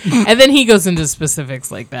 And then he goes into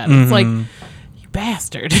specifics like that. It's like, you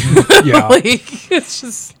bastard. Yeah. Like, it's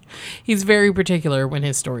just, he's very particular when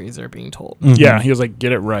his stories are being told. Yeah, he was like,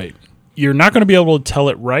 get it right. you're not going to be able to tell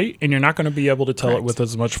it right, and you're not going to be able to tell it Correct. with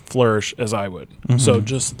as much flourish as I would. So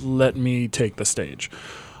just let me take the stage.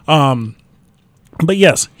 But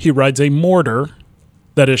yes, he rides a mortar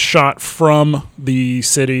that is shot from the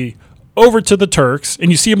city over to the Turks,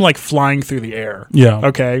 and you see him like flying through the air. Yeah.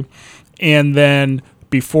 Okay. And then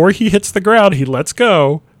before he hits the ground, he lets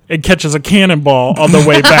go and catches a cannonball on the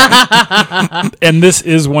way back. And this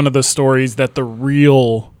is one of the stories that the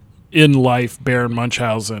real in-life Baron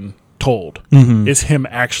Munchausen told, is him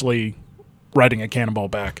actually riding a cannonball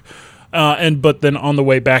back. But then on the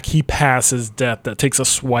way back, he passes death that takes a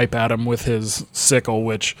swipe at him with his sickle,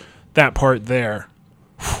 which that part there.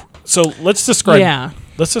 So let's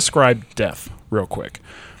describe death real quick.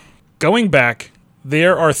 Going back,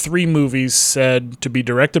 there are 3 movies said to be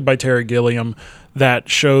directed by Terry Gilliam that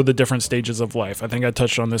show the different stages of life. I think I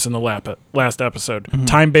touched on this in the last episode.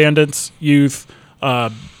 Time Bandits, youth,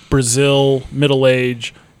 Brazil, middle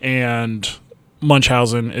age, and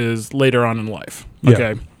Munchausen is later on in life. Yeah.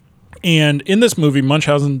 Okay. And in this movie,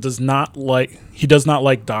 Munchausen does not like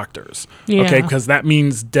doctors. Yeah. Okay, because that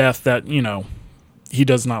means death that, he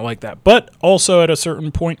does not like that. But also at a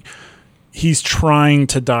certain point, he's trying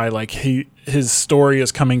to die. Like his story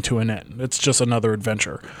is coming to an end. It's just another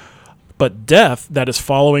adventure. But death that is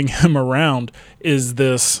following him around is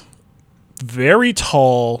this very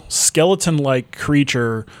tall, skeleton-like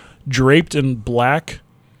creature draped in black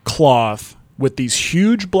cloth with these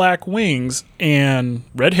huge black wings and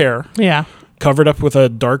red hair. Yeah. Covered up with a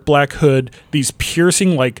dark black hood, these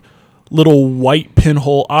piercing, like, little white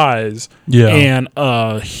pinhole eyes, and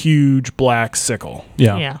a huge black sickle.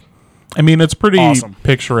 Yeah. Yeah. I mean, it's pretty Awesome.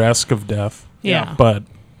 picturesque of death. Yeah. But,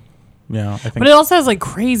 yeah, I think... But it also has like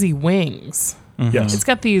crazy wings. Yes. It's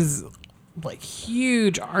got these like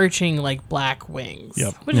huge arching like black wings,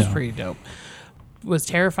 Yep. which is Yeah. pretty dope. Was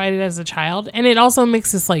terrified as a child, and it also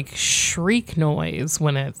makes this like shriek noise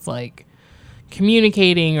when it's like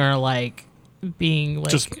communicating or like being like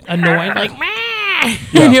Just annoyed, like "Meh."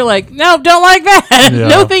 And you're like, no, don't like that. Yeah.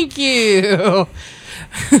 No, thank you.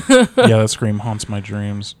 yeah, that scream haunts my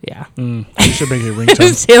dreams. Yeah. You should make it a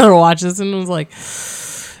ringtone. Taylor watched this and was like,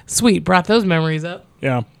 sweet, brought those memories up.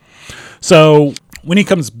 Yeah. So when he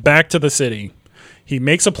comes back to the city, he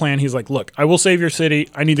makes a plan. He's like, look, I will save your city.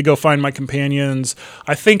 I need to go find my companions.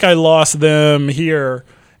 I think I lost them here.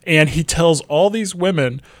 And he tells all these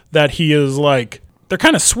women that he is like, they're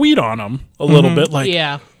kind of sweet on him a little bit. Like,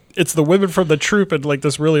 Yeah. it's the women from the troop. And like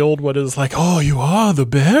this really old one is like, oh, you are the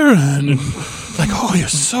Baron. And like, oh, you're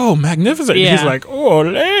so magnificent. Yeah. And he's like, oh,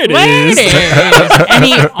 ladies. Ladies. And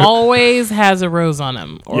he always has a rose on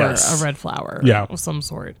him or Yes. a red flower Yeah. of some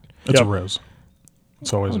sort. It's Yep. a rose.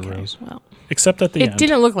 It's always a Okay, rose. well, Except at the it end.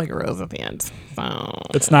 didn't look like a rose at the end. So,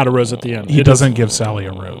 It's not a rose at the end. He It doesn't give Sally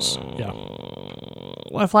a rose. Yeah.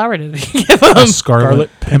 what flower did he give A him? Scarlet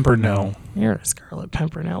Pimpernel. You're a Scarlet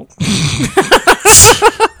Pimpernel.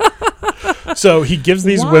 So he gives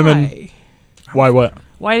these Why? women. Why what?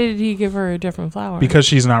 Why did he give her a different flower? Because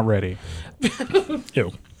she's not ready.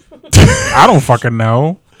 Ew. I don't fucking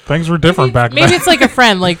know. Things were different back maybe then. it's like a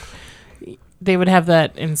friend. Like they would have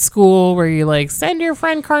that in school where you like send your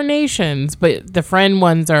friend carnations, but the friend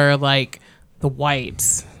ones are like the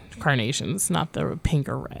white carnations, not the pink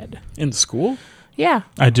or red. In school? Yeah,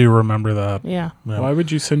 I do remember that. yeah. Yeah. Why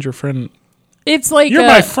would you send your friend? It's like You're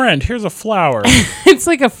my friend. Here's a flower. it's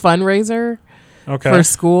like a fundraiser Okay. for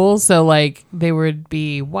school. So like they would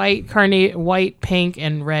be white, pink,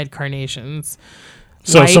 and red carnations.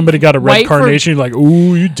 So white- somebody got a red white for- carnation. You're like,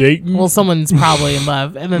 ooh, you dating? Well, someone's probably in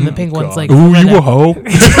love, and then the pink one's like, Ooh, for you an- a hoe?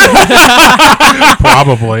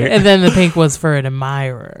 Probably. and then the pink was for an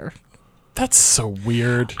admirer. That's so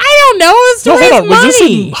weird. I don't know. It's No, hold on. Was this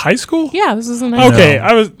money. in high school? Yeah, this is in high Okay, No.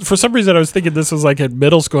 I was for some reason I was thinking this was like in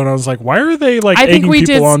middle school, and I was like, why are they like I think egging we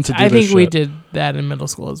people did. on to do I this think we shit? did that in middle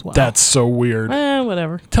school as well. That's so weird.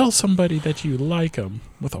 Whatever. Tell somebody that you like them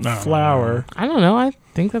with a flower. I don't know. I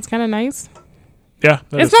think that's kind of nice. Yeah,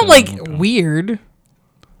 that It's is not kinda like weird.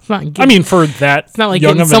 It's not. I mean, for that, it's not like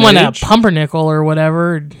young giving of an someone a age. pumpernickel or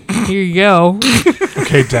whatever. Here you go.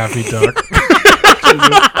 Okay, Daffy Duck.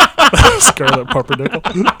 Scarlet Pumpernickel.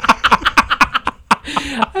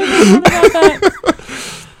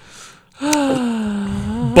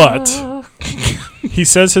 But he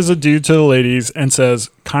says his adieu to the ladies and says,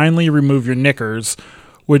 kindly remove your knickers,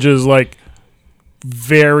 which is like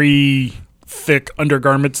very thick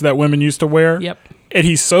undergarments that women used to wear. Yep. And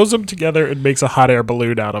he sews them together and makes a hot air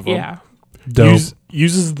balloon out of them. Yeah. Dope.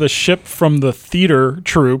 Uses the ship from the theater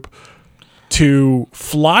troupe to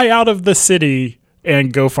fly out of the city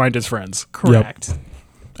and go find his friends. Correct.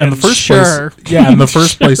 And the first Sure. place, and the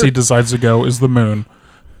first place he decides to go is the moon.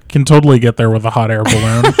 Can totally get there with a hot air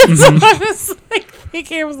balloon. I was like,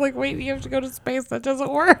 thinking, I was like, wait, you have to go to space? That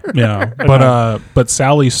doesn't work. Yeah, but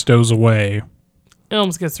Sally stows away. It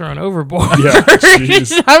almost gets thrown overboard. Yeah,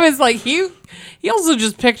 jeez. I was like, he also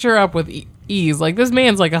just picked her up with ease. Like, this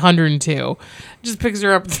man's like 102. Just picks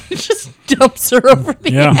her up, just dumps her over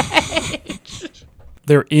the edge.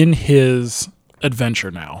 They're in his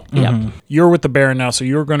adventure now. Yep. You're with the Baron now, so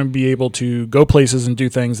you're going to be able to go places and do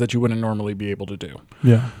things that you wouldn't normally be able to do.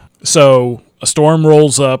 Yeah. So a storm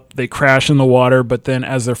rolls up, they crash in the water, but then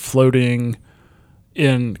as they're floating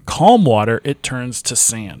in calm water, it turns to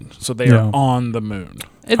sand. So they are on the moon.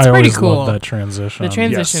 It's I pretty always cool. love that transition. The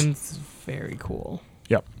transition's very cool.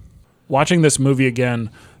 Yep. Watching this movie again,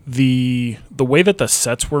 the way that the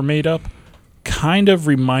sets were made up kind of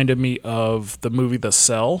reminded me of the movie The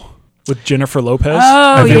Cell with Jennifer Lopez.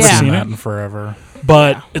 Oh, I've never yeah. seen that in forever.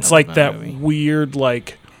 But it's like that that movie. weird,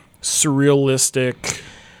 like, surrealistic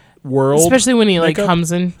world. Especially when he like makeup.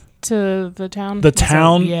 comes into the town. The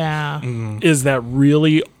town? Yeah. Is that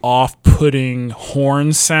really off-putting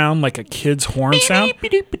horn sound, like a kid's horn sound?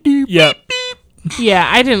 Yeah. Yeah,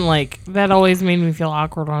 I didn't like that. Always made me feel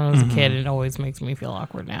awkward when I was a kid. It always makes me feel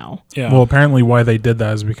awkward now. Yeah. Well, apparently why they did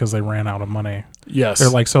that is because they ran out of money. yes. They're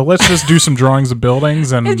like, so let's just do some drawings of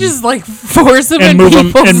buildings and And just like force them and in move them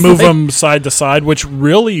people's, and move like- them side to side, which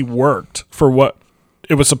really worked for what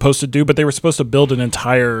it was supposed to do. But they were supposed to build an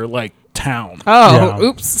entire like town, Oh, Yeah.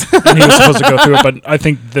 oops! and he was supposed to go through it. But I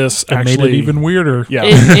think this it actually made it even weirder. Yeah.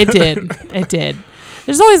 It did. It did.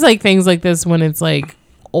 There's always like things like this when it's like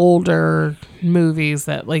older movies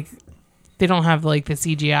that like they don't have like the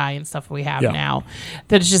CGI and stuff we have Yeah. now.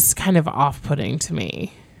 That's just kind of off-putting to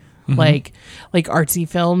me. Like artsy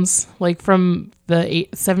films, like from the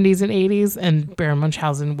 70s and 80s, and Baron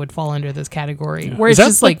Munchausen would fall under this category. Where Is it's that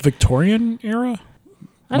just like Victorian era?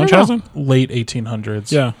 I don't know. Munchausen? Late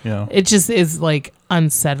 1800s. Yeah. Yeah. It just is like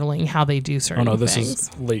unsettling how they do Oh certain no, this things.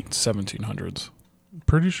 is late 1700s,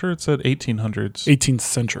 Pretty sure it said 1800s. 18th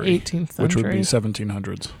century, 18th which would be century.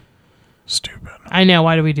 1700s. Stupid. I know.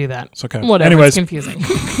 Why do we do that? It's okay. Whatever. Anyways, It's confusing.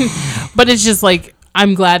 But it's just like,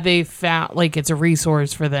 I'm glad they found, like, it's a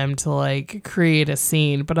resource for them to, like, create a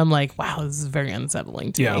scene. But I'm like, wow, this is very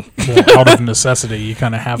unsettling to yeah. me. Well, out of necessity, you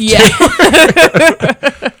kind of have to. Yeah.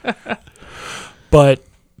 But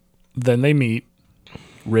then they meet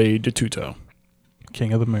Ray DeTuto.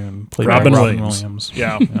 King of the Moon, played Robin by Robin Williams. Williams.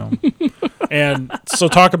 Yeah. Yeah. And so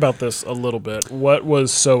talk about this a little bit. What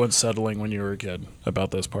was so unsettling when you were a kid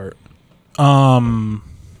about this part?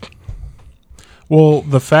 Well,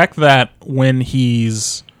 the fact that when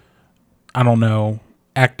he's, I don't know,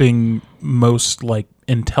 acting most like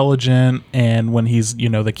intelligent and when he's, you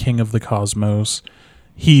know, the king of the cosmos,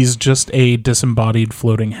 he's just a disembodied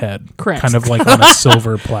floating head. Correct. Kind of like on a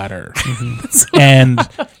silver platter. And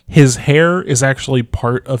his hair is actually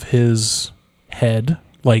part of his head,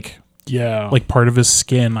 like part of his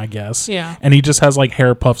skin, I guess. Yeah. And he just has like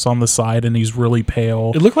hair puffs on the side and he's really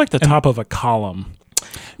pale. It looked like the top of a column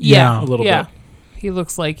Yeah. a little yeah. bit. He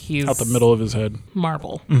looks like he's out the middle of his head.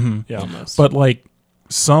 marble. Yeah. Almost. But like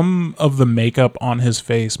some of the makeup on his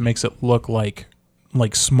face makes it look like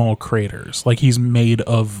small craters, like he's made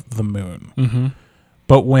of the moon. Mm-hmm.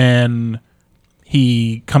 But when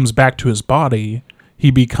he comes back to his body,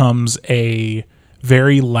 he becomes a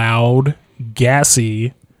very loud,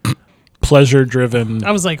 gassy, Pleasure-driven.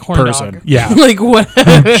 I was like, horn person. dog. Yeah. Like, what?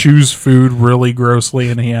 chews food really grossly,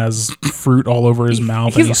 and he has fruit all over his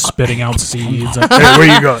mouth, and he's spitting out seeds and Hey,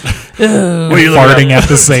 where you going? Where you farting at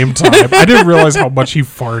the same time. I didn't realize how much he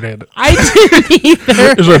farted. I didn't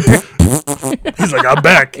either. It's like, He's like, I'm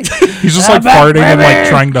back. he's just like farting and like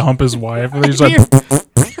trying to hump his wife, and he's like,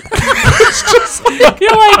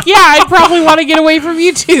 You're like, yeah, I'd probably want to get away from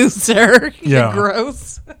you too, sir. You're Yeah.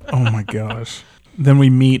 gross. oh my gosh. Then we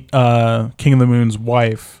meet King of the Moon's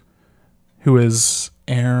wife, who is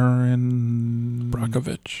Aaron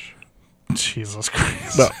Brockovich. Jesus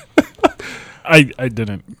Christ. No. I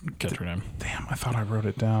didn't catch her name. Damn, I thought I wrote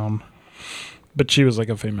it down. But she was like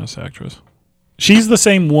a famous actress. She's the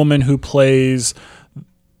same woman who plays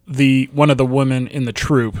one of the women in the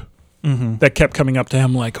troupe that kept coming up to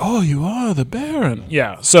him like, oh, you are the Baron.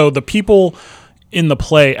 Yeah. So the people in the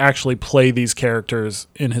play actually play these characters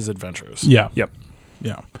in his adventures. Yeah. Yep.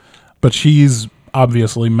 Yeah. But she's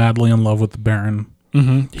obviously madly in love with the Baron.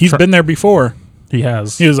 Mm-hmm. He's been there before. He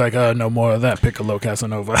has. He was like, no more of that Piccolo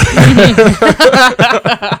Casanova.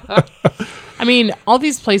 I mean, all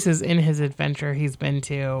these places in his adventure he's been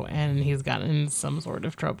to, and he's gotten in some sort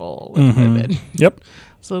of trouble with women. Yep.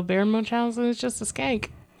 So Baron Munchausen is just a skank.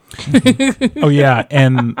 Oh, yeah.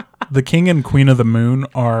 And the King and Queen of the Moon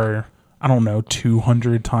are I don't know,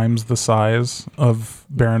 200 times the size of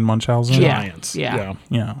Baron Munchausen. Giants. Yeah.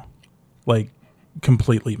 Yeah. Like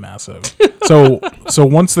completely massive. So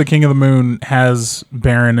once the King of the Moon has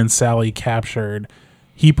Baron and Sally captured,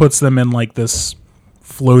 he puts them in like this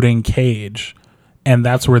floating cage, and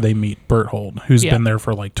that's where they meet Berthold, who's been there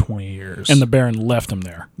for like 20 years. And the Baron left him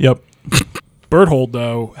there. Yep. Berthold,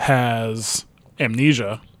 though, has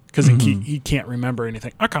amnesia because he can't remember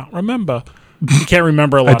anything. I can't remember. He can't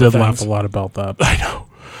remember a lot of things. I did laugh a lot about that. I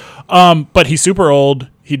know. But he's super old.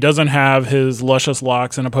 He doesn't have his luscious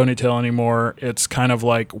locks and a ponytail anymore. It's kind of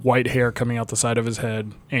like white hair coming out the side of his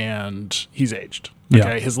head, and he's aged.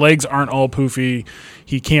 Okay? Yeah. His legs aren't all poofy.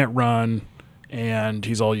 He can't run, and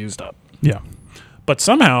he's all used up. Yeah. But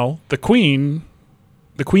somehow the queen's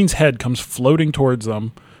head comes floating towards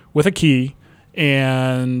them with a key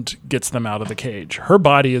and gets them out of the cage. Her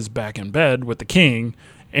body is back in bed with the king,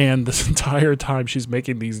 and this entire time she's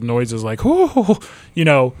making these noises like, oh,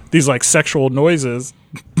 these like sexual noises.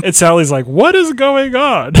 And Sally's like, what is going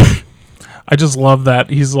on? I just love that.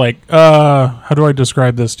 He's like, how do I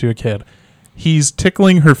describe this to a kid? He's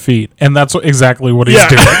tickling her feet, and that's exactly what he's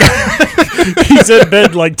doing. He's in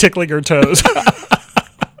bed like tickling her toes.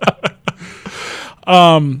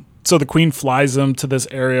 So the queen flies them to this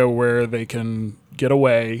area where they can get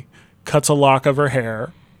away, cuts a lock of her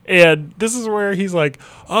hair. And this is where he's like,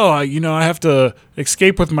 oh, I have to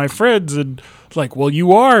escape with my friends. And like, well,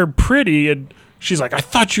 you are pretty. And she's like, I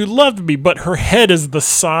thought you loved me. But her head is the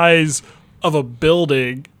size of a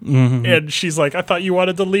building. Mm-hmm. And she's like, I thought you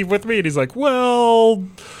wanted to leave with me. And he's like, well,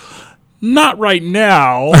 not right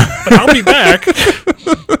now, but I'll be back.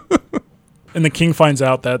 And the king finds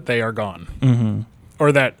out that they are gone. Mm-hmm.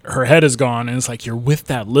 Or that her head is gone, and it's like, you're with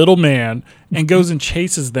that little man, and goes and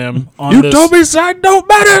chases them on this. You told me side don't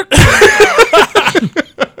matter.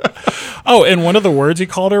 Oh, and one of the words he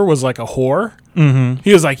called her was like a whore. Mm-hmm.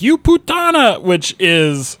 He was like, you putana, which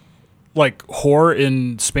is like whore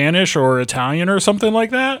in Spanish or Italian or something like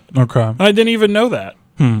that. Okay. And I didn't even know that.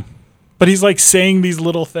 But he's like saying these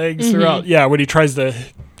little things throughout. Yeah, when he tries to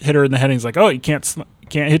hit her in the head, he's like, oh, you can't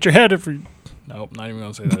hit your head if you... Nope, not even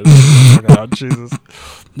going to say that. Oh, God, Jesus.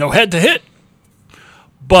 No head to hit.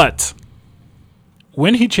 But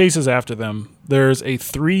when he chases after them, there's a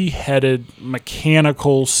 3-headed,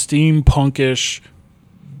 mechanical, steampunkish,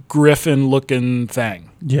 griffin-looking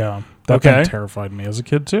thing. Yeah, that thing terrified me as a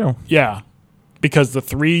kid, too. Yeah, because the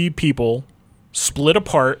 3 people split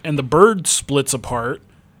apart, and the bird splits apart,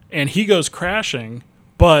 and he goes crashing,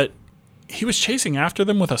 but he was chasing after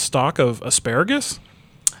them with a stalk of asparagus.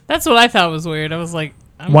 That's what I thought was weird. I was like,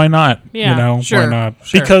 why not? Yeah, sure. Why not?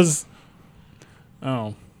 Sure. Because,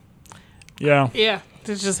 yeah,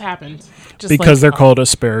 this just happened. Because they're called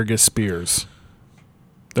asparagus spears.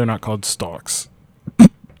 They're not called stalks.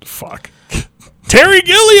 Fuck. Terry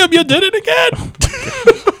Gilliam, you did it again.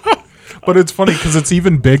 But it's funny because it's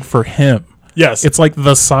even big for him. Yes. It's like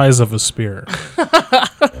the size of a spear.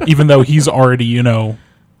 Even though he's already,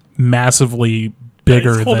 massively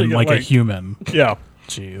bigger than like a human. Yeah.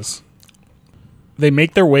 Jeez. They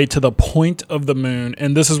make their way to the point of the moon,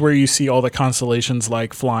 and this is where you see all the constellations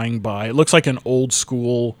like flying by. It looks like an old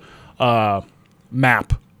school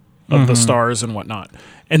map of the stars and whatnot.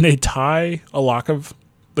 And they tie a lock of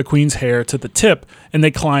the queen's hair to the tip, and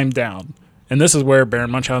they climb down. And this is where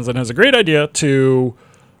Baron Munchausen has a great idea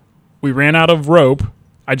we ran out of rope.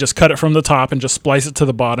 I just cut it from the top and just splice it to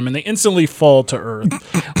the bottom, and they instantly fall to earth.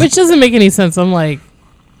 Which doesn't make any sense. I'm like,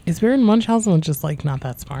 is Baron Munchausen just like not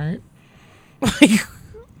that smart? Like,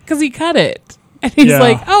 because he cut it. And he's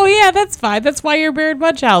like, oh yeah, that's fine. That's why you're Baron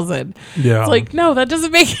Munchausen. Yeah. It's like, no, that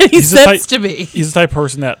doesn't make any sense to me. He's the type of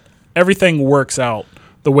person that everything works out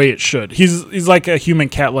the way it should. He's like a human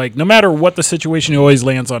cat. Like, no matter what the situation, he always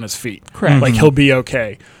lands on his feet. Correct. Like, he'll be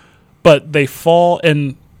okay. But they fall,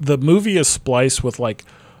 and the movie is spliced with like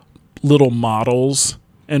little models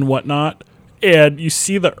and whatnot. And you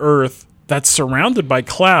see the earth that's surrounded by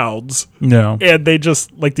clouds. No. And they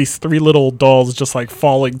just, like these 3 little dolls just like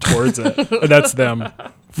falling towards it. And that's them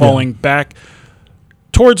falling back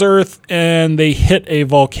towards Earth. And they hit a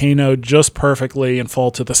volcano just perfectly and fall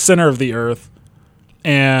to the center of the Earth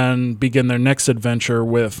and begin their next adventure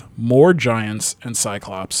with more giants and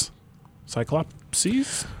Cyclops.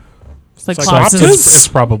 Cyclopses? Cyclops It's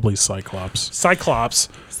probably Cyclops. Cyclops.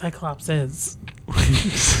 Cyclops is.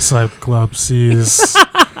 Cyclops is.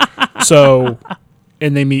 So,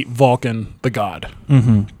 and they meet Vulcan, the god.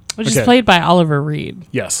 Mm-hmm. Which is played by Oliver Reed.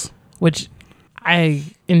 Yes. Which I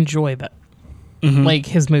enjoy that. Mm-hmm. Like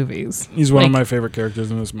his movies. He's one of my favorite characters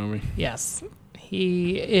in this movie. Yes.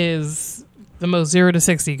 He is the most 0 to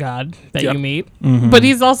 60 god that Yep. you meet. But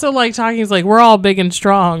he's also like talking. He's like, we're all big and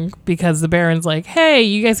strong because the Baron's like, hey,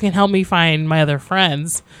 you guys can help me find my other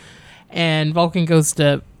friends. And Vulcan goes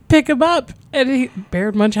to pick him up, and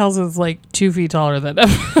Baron Munchausen is like 2 feet taller than him.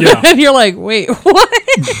 Yeah. And you're like, wait, what?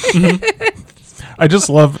 I just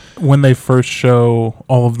love when they first show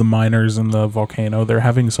all of the miners in the volcano. They're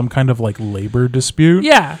having some kind of like labor dispute.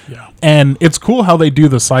 Yeah. And it's cool how they do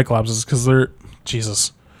the Cyclopses because they're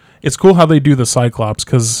Jesus. It's cool how they do the Cyclops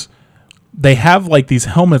because they have like these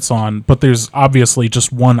helmets on, but there's obviously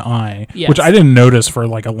just one eye, Yes. which I didn't notice for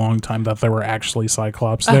like a long time that there were actually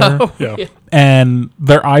Cyclops there. Oh, Yeah. And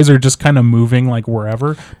their eyes are just kind of moving like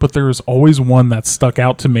wherever, but there was always one that stuck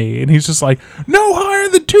out to me, and he's just like, no higher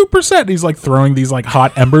than 2%. And he's like throwing these like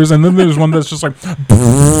hot embers, and then there's one that's just like Fighting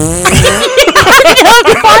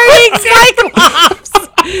Cyclops.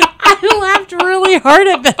 I laughed really hard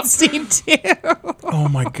at that scene too. oh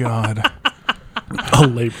my god. A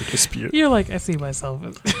labor dispute. You're like, I see myself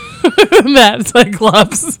as that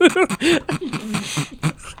Cyclops.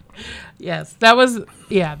 Yes, that was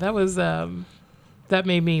that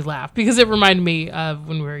made me laugh because it reminded me of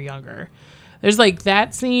when we were younger. There's like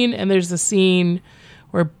that scene, and there's the scene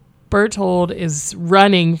where Berthold is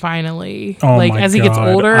running finally, Oh like my as he gets God.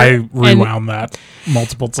 older. I and rewound that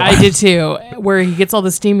multiple times. I did too, where he gets all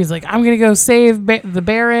the steam. He's like, I'm gonna go save the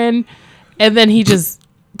Baron, and then he just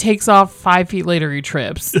takes off. 5 feet later, he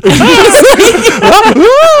trips. And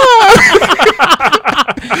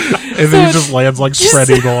then he just lands like spread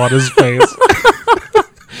eagle on his face.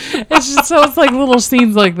 It's just so it's like little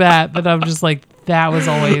scenes like that I'm just like, that was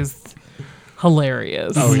always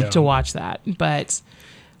hilarious to watch that. But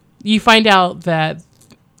you find out that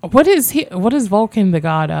what is Vulcan the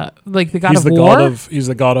god of? Like the god He's of the war? he's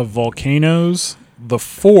the god of volcanoes, the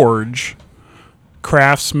forge,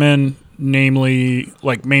 craftsmen, namely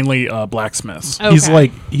like mainly blacksmiths.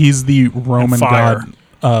 Okay. He's the Roman fire.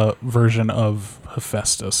 god version of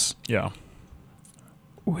Hephaestus. Yeah.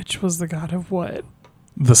 Which was the god of what?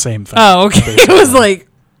 The same thing. Oh, okay. It was like,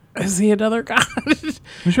 is he another god? Did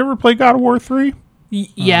you ever play God of War 3?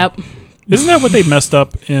 Yep. Isn't that what they messed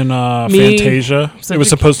up in Fantasia? It was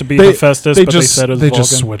supposed to be Hephaestus, but they said it was they Vulcan.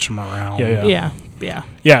 just switched him around. Yeah.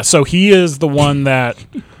 Yeah, so he is the one that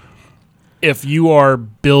if you are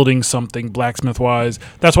building something blacksmith-wise,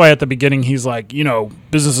 that's why at the beginning he's like,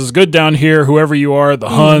 business is good down here, whoever you are, the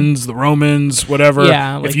Huns, the Romans, whatever.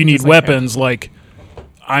 Yeah, if like, you need he's like, weapons, like,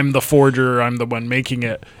 I'm the forger, I'm the one making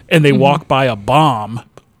it. And they walk by a bomb.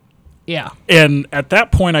 Yeah. And at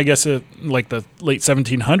that point, I guess, like the late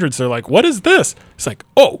 1700s, they're like, what is this? It's like,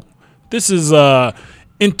 oh, this is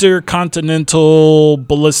intercontinental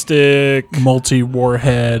ballistic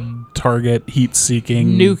Multi-warhead target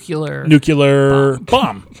heat-seeking Nuclear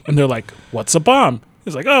bomb. And they're like, what's a bomb?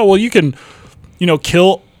 It's like, oh, well, you can,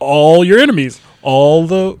 kill all your enemies. All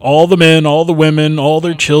the men, all the women, all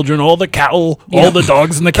their children, all the cattle, all the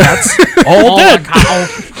dogs and the cats, all dead.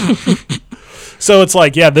 So it's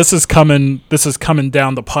like, yeah, this is coming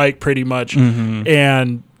down the pike pretty much. Mm-hmm.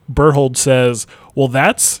 And Berthold says, well,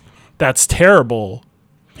 that's terrible.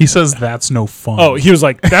 He says that's no fun. Oh, he was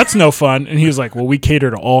like, that's no fun. And he was like, well, we cater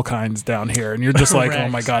to all kinds down here. And you're just like, oh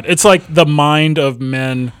my God. It's like the mind of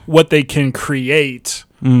men, what they can create.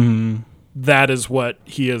 Mm-hmm. That is what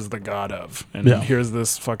he is the god of. And here's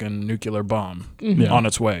this fucking nuclear bomb on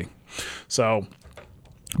its way. So,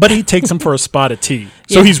 but he takes him for a spot of tea.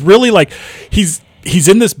 So he's really like, he's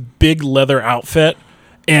in this big leather outfit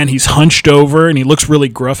and he's hunched over and he looks really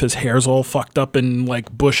gruff. His hair's all fucked up and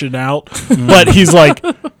like bushing out. But he's like,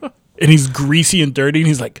 and he's greasy and dirty and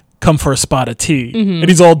he's like, come for a spot of tea. And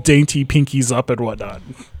he's all dainty, pinkies up and whatnot.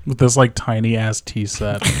 With this like tiny ass tea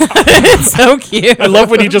set. It's so cute. I love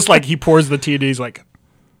when he just like, he pours the tea and he's like,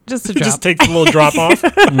 just a he drop. just takes a little drop off.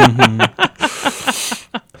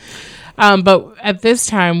 But at this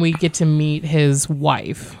time, we get to meet his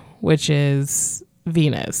wife, which is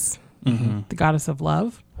Venus, the goddess of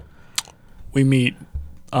love. We meet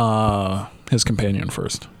his companion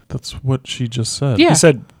first. That's what she just said. Yeah.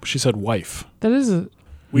 She said wife. That is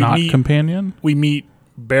Not companion? We meet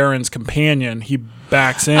Baron's companion. He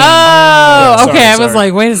backs in. Oh, okay. I was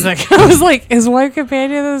sorry. like, wait a second. I was like, is wife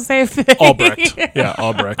companion the same thing? Albrecht. Yeah,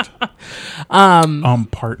 Albrecht.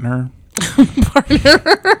 Partner.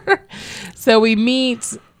 So we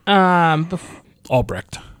meet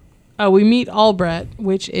Albrecht. we meet Albrecht,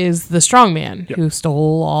 which is the strong man who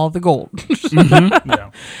stole all the gold.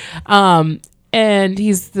 Yeah. and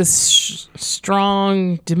he's this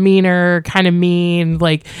strong demeanor, kind of mean.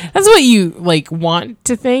 Like, that's what you like want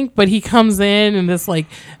to think. But he comes in this like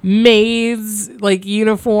maid's like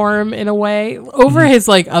uniform in a way over his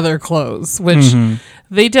like other clothes, which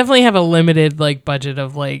they definitely have a limited like budget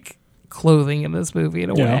of like clothing in this movie in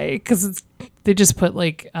a way, because they just put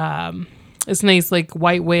like this nice like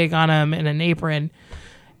white wig on him and an apron,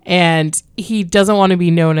 and he doesn't want to be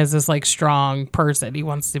known as this like strong person. He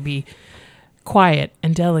wants to be quiet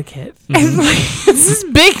and delicate. And, like, this is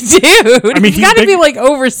big dude. I mean, he's got to be like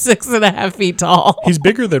over 6.5 feet tall. He's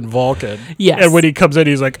bigger than Vulcan. Yes. And when he comes in,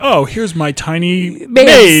 he's like, "Oh, here's my tiny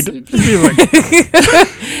maid."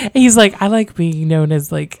 He's like, I like being known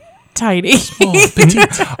as like tiny.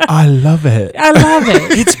 I love it. I love it.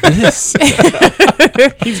 It's bliss.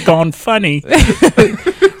 He's gone funny.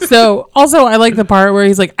 So also I like the part where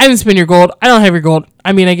he's like, I didn't spend your gold. I don't have your gold.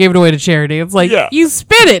 I mean, I gave it away to charity. It's like, you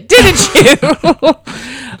spent it, didn't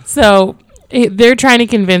you? So they're trying to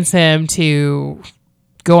convince him to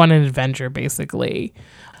go on an adventure, basically.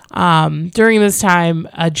 During this time,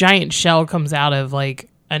 a giant shell comes out of like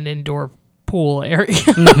an indoor pool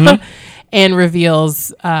area and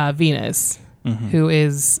reveals Venus, who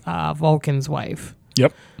is Vulcan's wife.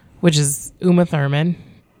 Yep. Which is Uma Thurman.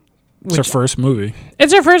 It's her first movie.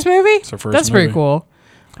 It's her first movie? It's her first That's movie. pretty cool.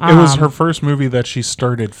 It was her first movie that she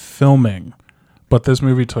started filming, but this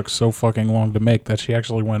movie took so fucking long to make that she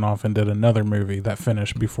actually went off and did another movie that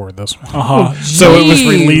finished before this one. So it was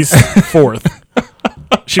released fourth.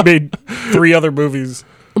 She made 3 other movies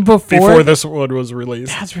before this one was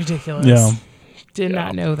released. That's ridiculous. Yeah. Did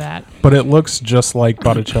not know that. But it looks just like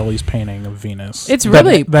Botticelli's painting of Venus. It's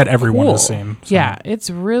really that everyone cool. has seen. So. Yeah, it's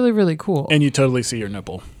really, really cool. And you totally see your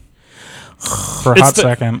nipple. For a hot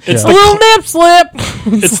second. It's a little nip slip.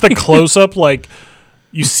 It's the close up, like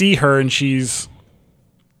you see her and she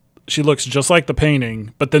looks just like the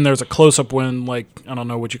painting, but then there's a close up when, like, I don't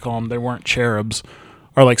know what you call them, they weren't cherubs,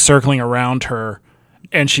 are like circling around her,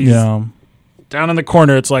 and she's down in the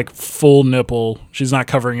corner. It's like full nipple. She's not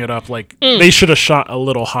covering it up. Like they should have shot a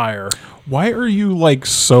little higher. Why are you like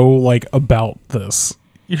so like about this?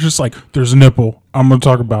 You're just like, there's a nipple. I'm gonna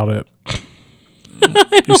talk about it.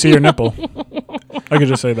 You see your nipple. I could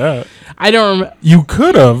just say that. I don't remember. You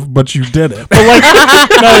could have, but you didn't. But like,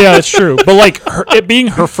 no, yeah, it's true. But like, it being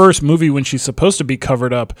her first movie when she's supposed to be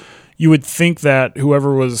covered up, you would think that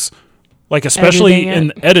whoever was, like, especially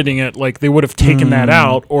in editing it, like they would have taken that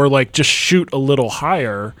out or like just shoot a little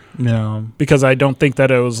higher. Yeah. Because I don't think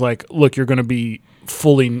that it was like, look, you're going to be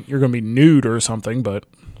nude or something. But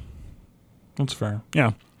that's fair.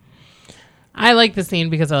 Yeah. I like the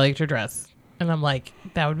scene because I liked her dress. And I'm like,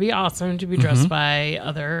 that would be awesome to be dressed by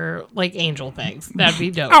other, like, angel things. That'd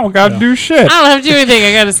be dope. I don't got to do shit. I don't have to do anything.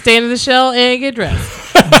 I got to stand in the shell and get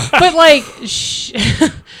dressed. But, like,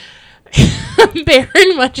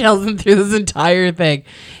 Baron Munchausen through this entire thing,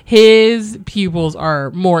 his pupils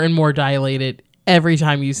are more and more dilated every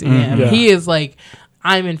time you see him. Yeah. He is like,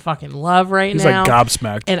 I'm in fucking love right He's now. like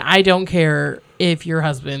gobsmacked. And I don't care if your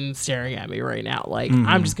husband's staring at me right now. Like,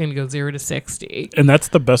 I'm just going to go 0 to 60. And that's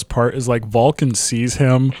the best part is like Vulcan sees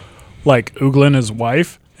him like oogling his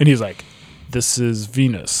wife and he's like, this is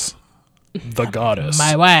Venus, the goddess.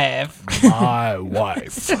 My wife. My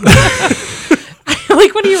wife.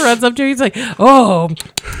 Like when he runs up to her, he's like, oh,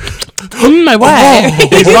 my wife.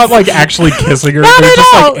 He's not like actually kissing her. Not They're at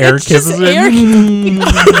just all. like air It's kisses just air-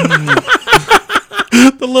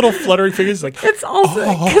 The little fluttering fingers like, It's also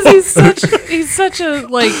because he's such a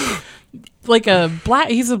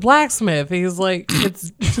he's a blacksmith. He's like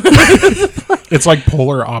It's like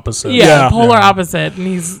polar opposite. polar opposite, and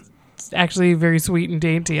he's actually very sweet and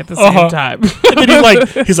dainty at the same time. and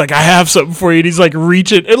then he's like, I have something for you. And he's like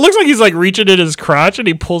reaching. It looks like he's like reaching in his crotch, and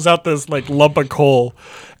he pulls out this like lump of coal,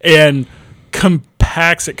 and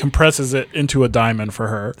compresses it into a diamond for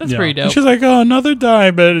her. That's pretty dope. And she's like, oh, another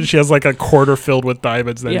diamond, and she has like a quarter filled with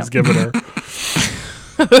diamonds that he's given her.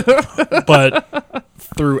 But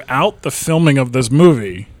throughout the filming of this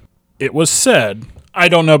movie, it was said, I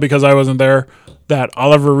don't know because I wasn't there, that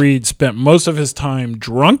Oliver Reed spent most of his time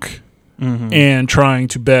drunk and trying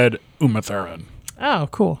to bed Uma Thurman. Oh,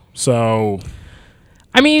 cool. So,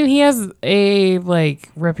 I mean, he has a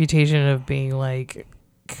like reputation of being like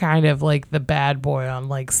kind of like the bad boy on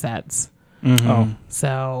like sets.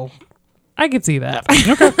 So I could see that.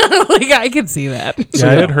 Okay. Like I could see that.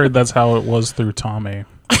 Yeah, I had heard that's how it was through Tommy.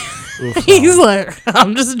 He's like,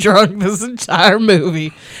 I'm just drunk this entire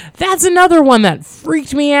movie. That's another one that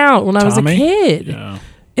freaked me out when I was a kid. Yeah.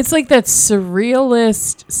 It's like that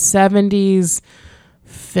surrealist 70s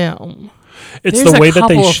film. It's There's the way a that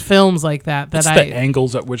they couple of films like that it's the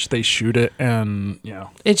angles at which they shoot it, and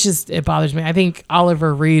it bothers me. I think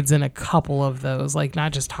Oliver Reed's in a couple of those, like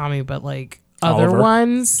not just Tommy, but like other Oliver.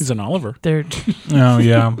 ones. He's an Oliver. They're Oh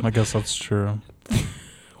yeah, I guess that's true.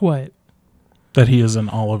 what? That he is an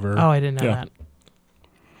Oliver. Oh, I didn't know Yeah. that.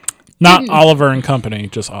 Not Oliver and Company,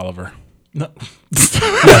 just Oliver. No.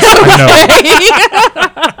 I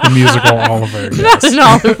know. The musical Oliver. Not an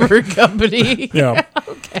Oliver company. Yeah.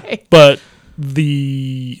 Okay. But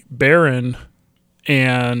the Baron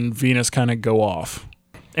and Venus kind of go off.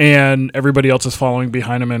 And everybody else is following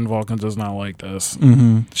behind him, and Vulcan does not like this.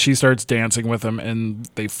 Mm-hmm. She starts dancing with him, and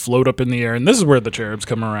they float up in the air. And this is where the cherubs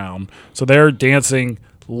come around. So they're dancing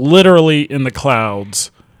literally in the clouds.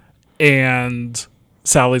 And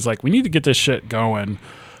Sally's like, we need to get this shit going.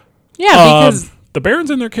 Yeah, because the Baron's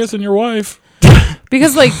in there kissing your wife.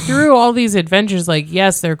 because like through all these adventures, like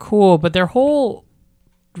yes, they're cool, but their whole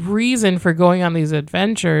reason for going on these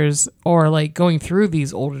adventures or like going through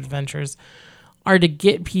these old adventures are to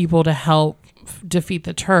get people to help defeat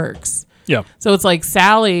the Turks. Yeah. So it's like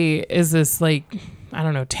Sally is this like, I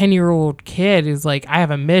don't know, 10-year-old kid who's like, I have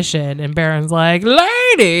a mission, and Baron's like,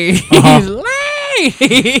 lady, lady.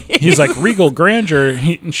 He's like, regal grandeur.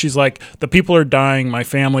 And she's like, the people are dying. My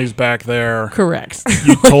family's back there. Correct.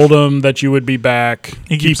 You told them that you would be back.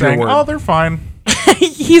 He keeps your saying, word. "Oh, they're fine."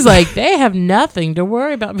 He's like, they have nothing to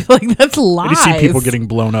worry about. Be like, that's lies. And you see people getting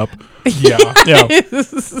blown up. Yeah. Yeah.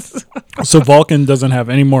 So Vulcan doesn't have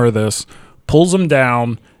any more of this, pulls him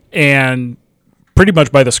down, and pretty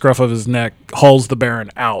much by the scruff of his neck, hauls the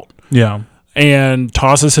Baron out Yeah. and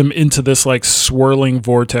tosses him into this like swirling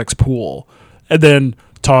vortex pool. And then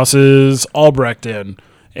tosses Albrecht in.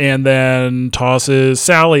 And then tosses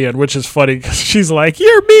Sally in, which is funny because she's like,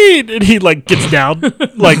 "You're mean," and he like gets down,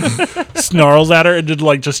 like snarls at her,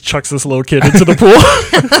 and just chucks this little kid into the pool.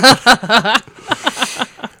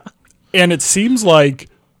 And it seems like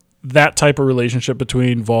that type of relationship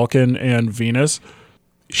between Vulcan and Venus,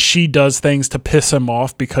 she does things to piss him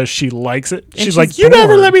off because she likes it. She's like, "You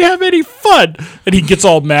never let me have any fun," and he gets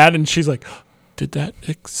all mad, and she's like, "Did that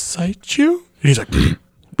excite you?" And he's like.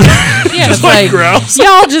 Yeah, it's like growls.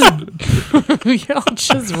 y'all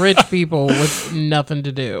just rich people with nothing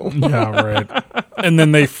to do. Yeah. Right. And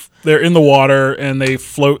then they're in the water and they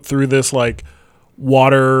float through this like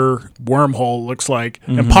water wormhole, looks like,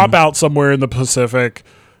 and pop out somewhere in the Pacific,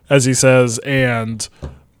 as he says, and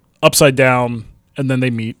upside down, and then they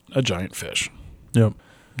meet a giant fish. Yep.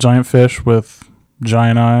 Giant fish with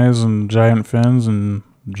giant eyes and giant fins and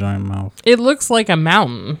giant mouth. It looks like a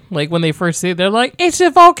mountain. Like when they first see it, they're like, it's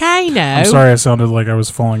a volcano. I'm sorry, I sounded like I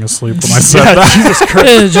was falling asleep when I said that. Jesus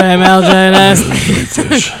Christ. Giant mouth, giant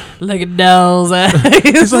eyes. Look at those eyes.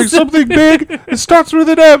 It's like something big. It starts with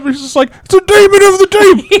an M. He's just like, it's a demon of the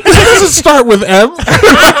deep. It doesn't start with M.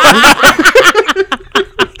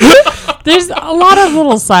 There's a lot of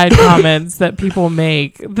little side comments that people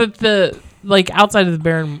make that the like outside of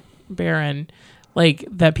the Baron like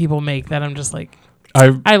that people make that I'm just like,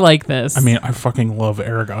 I like this. I mean, I fucking love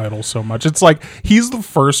Eric Idle so much. It's like he's the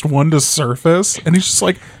first one to surface, and he's just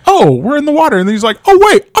like, "Oh, we're in the water," and then he's like, "Oh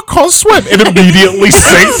wait, I can't swim," and immediately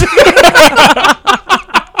sinks.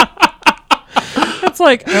 it's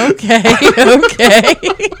like okay.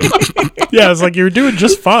 Yeah, it's like you're doing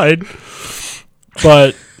just fine.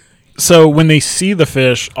 But so when they see the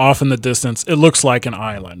fish off in the distance, it looks like an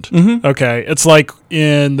island. Okay, it's like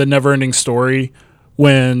in the Neverending Story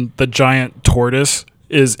when the giant tortoise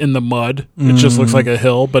is in the mud. It just looks like a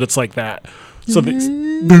hill, but it's like that. So I fucking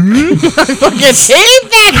hate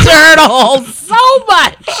that turtle so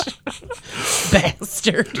much,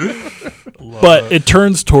 bastard. but it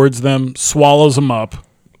turns towards them, swallows them up,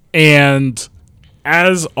 and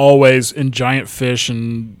as always in giant fish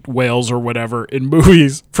and whales or whatever in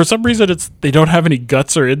movies, for some reason they don't have any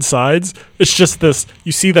guts or insides. It's just this,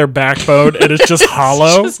 you see their backbone and it's just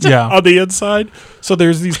hollow on the inside. So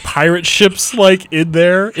there's these pirate ships like in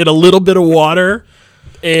there in a little bit of water,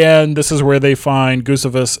 and this is where they find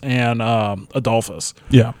Gustavus and Adolphus.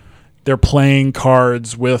 Yeah. They're playing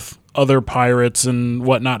cards with other pirates and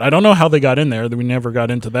whatnot. I don't know how they got in there. We never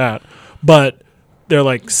got into that, but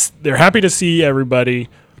they're happy to see everybody,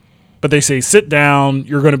 but they say, sit down,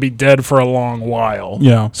 you're going to be dead for a long while.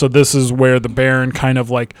 Yeah. So this is where the Baron kind of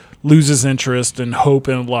like loses interest and hope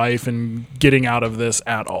in life and getting out of this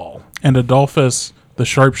at all. And Adolphus, the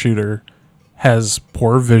sharpshooter, has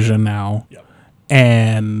poor vision now. Yep.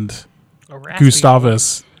 And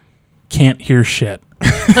Gustavus can't hear shit.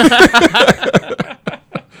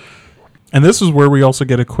 And this is where we also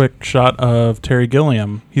get a quick shot of Terry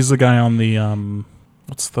Gilliam. He's the guy on the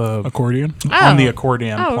What's the Accordion. on the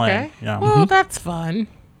accordion Oh, playing? okay. Yeah. Well, that's fun.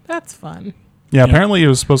 That's fun. Yeah, apparently he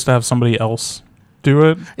was supposed to have somebody else do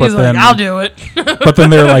it, but He's then like, I'll do it. but then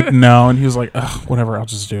they're like, no, and he was like, ugh, whatever, I'll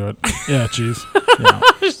just do it. Yeah, jeez. Yeah.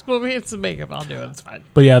 Just put me in some makeup. I'll do it. It's fine.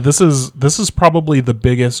 But yeah, this is probably the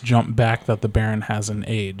biggest jump back that the Baron has in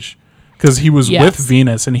age, because he was Yes. with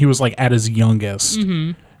Venus and he was like at his youngest,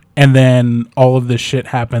 and then all of this shit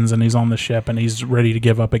happens and he's on the ship and he's ready to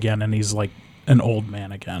give up again and he's like an old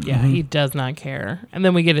man again. Yeah, he does not care. And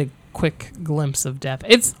then we get a quick glimpse of death.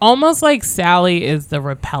 It's almost like Sally is the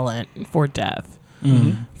repellent for death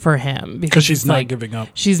for him, Because she's it's not like, giving up.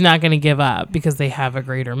 She's not going to give up because they have a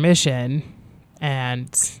greater mission. And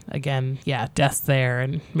again, yeah, death's there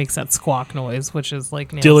and makes that squawk noise, which is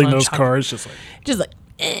like nails Dealing on those chocolate. cards, just like Just like,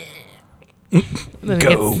 then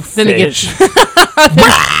go then it gets.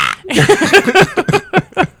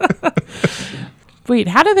 Wait,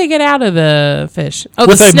 how do they get out of the fish? Oh,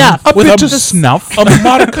 With the a- snuff. A With bit a- of snuff. a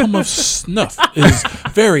modicum of snuff is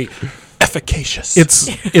very efficacious. It's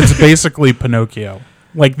basically Pinocchio.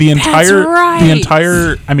 Like the right.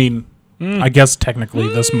 entire. I mean, I guess technically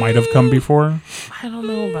this might have come before. I don't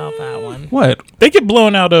know about that one. What? They get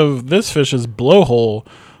blown out of this fish's blowhole,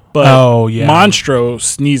 but Oh, yeah. Monstro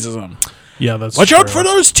sneezes them. Yeah, that's. Watch out true. for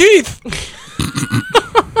those teeth!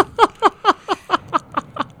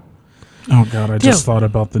 Oh god, I just Dude. thought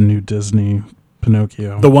about the new Disney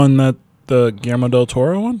Pinocchio. The one that the Guillermo del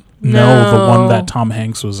Toro one? no, the one No. that Tom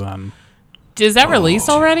Hanks was in. Is that released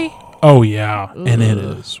already? Oh yeah, and it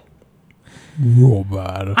is real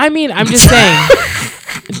bad. I mean, I'm just saying,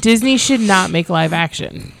 Disney should not make live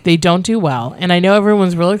action. They don't do well. And I know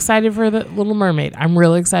everyone's real excited for The Little Mermaid. I'm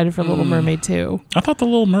really excited for Little Mermaid too. I thought the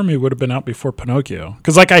Little Mermaid would have been out before Pinocchio.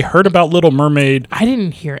 Because like I heard about Little Mermaid, I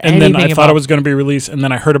didn't hear and anything then I about thought it was going to be released, and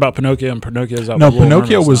then I heard about Pinocchio, and Pinocchio's out. No, but Little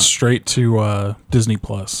Pinocchio Mermaid's was not. straight to Disney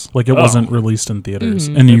Plus. Like it wasn't released in theaters,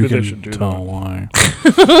 and Maybe you they can should do tell that. why.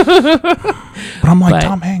 But I'm like, But-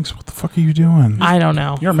 Tom Hanks, what the fuck are you doing? I don't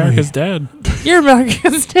know. You're America's dad. You're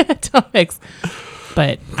America's Dad, Tom Hanks.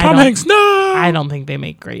 But Tom Hanks, no! I don't think they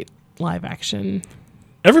make great live action.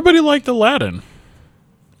 Everybody liked Aladdin.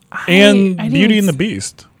 And I Beauty and the didn't-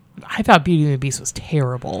 Beast. I thought Beauty and the Beast was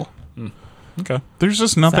terrible. Okay. There's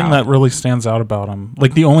just nothing So- that really stands out about him.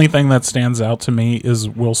 Like the only thing that stands out to me is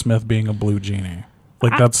Will Smith being a blue genie.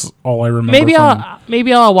 Like that's all I remember.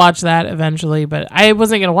 Maybe I'll watch that eventually, but I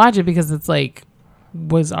wasn't gonna watch it because it's like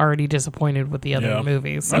was already disappointed with the other Yeah.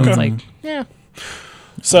 movies. So Okay. it's like, yeah.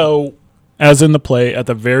 So, as in the play at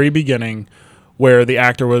the very beginning, where the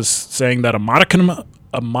actor was saying that a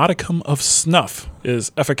modicum of snuff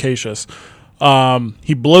is efficacious,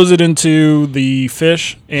 he blows it into the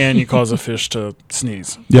fish, and he causes a fish to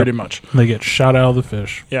sneeze. Yep. Pretty much. They get shot out of the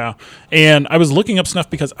fish. Yeah. And I was looking up snuff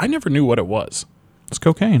because I never knew what it was. It's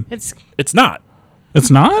cocaine. It's It's not. It's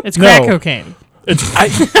not. it's crack No. cocaine. It's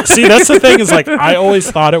see. That's the thing is like I always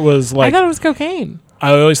thought it was like I thought it was cocaine.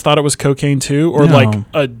 I always thought it was cocaine too, or No. like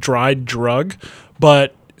a dried drug.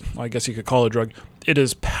 But well, I guess you could call it a drug. It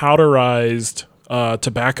is powderized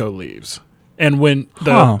tobacco leaves, and when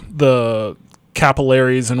the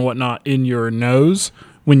capillaries and whatnot in your nose,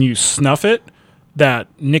 when you snuff it, that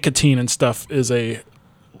nicotine and stuff is a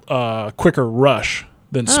quicker rush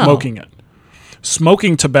than smoking it.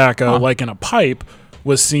 Smoking tobacco, like in a pipe,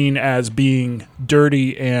 was seen as being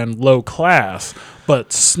dirty and low class,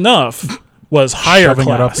 but snuff was higher Shoving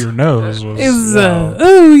class. it up your nose was. Is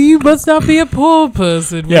oh, you must not be a poor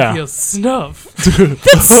person with Yeah. your snuff.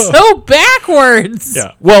 That's so backwards.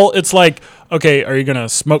 Yeah. Well, it's like, okay, are you gonna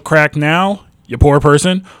smoke crack now, you poor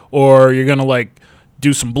person, or you're gonna like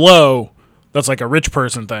do some blow? That's like a rich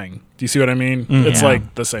person thing. Do you see what I mean? It's Yeah.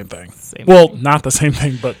 like the same thing. Same Well, thing. not the same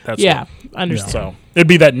thing, but that's Yeah, what- understand. So it'd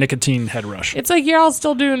be that nicotine head rush. It's like you're all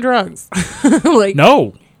still doing drugs. Like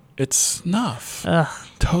No, it's snuff. Ugh.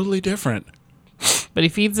 Totally different. But he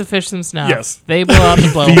feeds the fish some snuff. Yes. They blow out the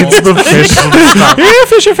Feeds blowhole. the fish some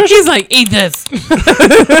stuff. He's like, eat this.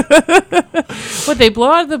 But they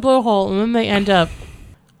blow out the blowhole and then they end up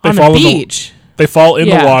on fall the in the- beach. They fall in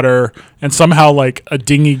Yeah. the water, and somehow like a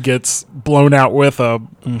dinghy gets blown out with them.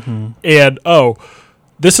 And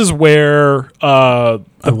this is where the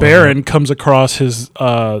love Baron comes across his.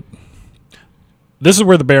 This is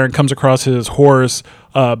where the Baron comes across his horse,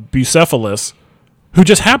 Bucephalus, who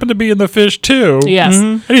just happened to be in the fish too. Yes.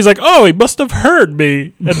 And he's like, "Oh, he must have heard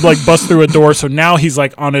me," and like busts through a door. So now he's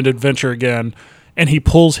like on an adventure again, and he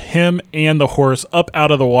pulls him and the horse up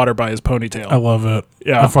out of the water by his ponytail. I love it.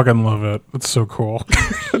 Yeah. I fucking love it. It's so cool.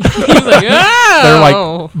 He's like, oh. They're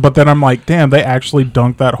like, but then I'm like, damn, they actually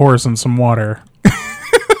dunked that horse in some water.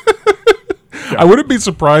 I wouldn't be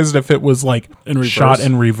surprised if it was like In reverse. shot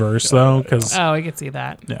in reverse though, because Oh, I could see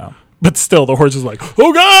that. yeah. But still, the horse is like,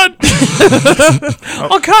 oh God!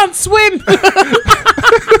 I can't swim.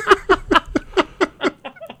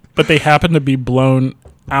 But they happen to be blown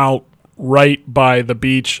out right by the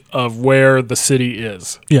beach of where the city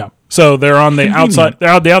is. Yeah. So they're on the Convenient. outside.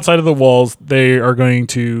 They're on the outside of the walls. They are going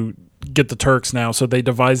to get the Turks now. So they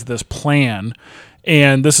devise this plan,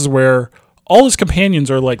 and this is where all his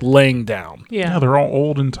companions are like laying down. Yeah, Yeah. they're all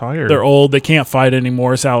old and tired. They're old. They can't fight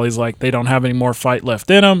anymore. Sally's like, they don't have any more fight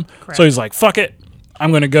left in them. Correct. So he's like, fuck it. I'm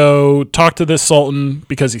going to go talk to this Sultan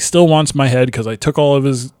because he still wants my head because I took all of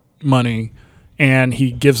his money, and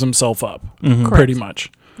he gives himself up pretty Correct.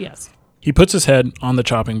 much. Yes. He puts his head on the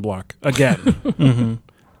chopping block again.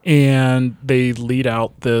 And they lead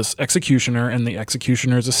out this executioner and the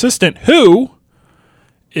executioner's assistant, who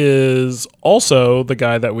is also the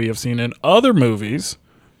guy that we have seen in other movies.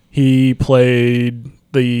 He played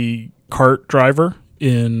the cart driver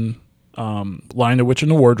in Lion, the Witch, and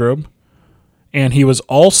the Wardrobe. And he was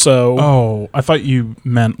also... Oh, I thought you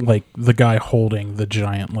meant like the guy holding the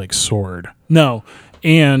giant like sword. No.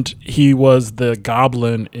 And he was the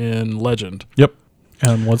goblin in Legend. Yep.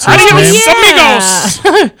 And what's his Adios,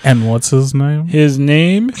 name? amigos! And what's his name? His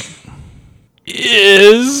name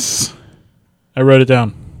is... I wrote it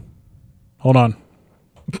down. Hold on.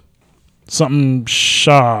 Something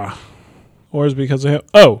Shah. Or is it because I have...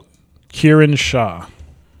 Oh, Kiran Shah.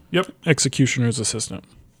 Yep. Executioner's assistant.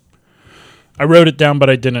 I wrote it down, but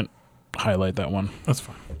I didn't highlight that one. That's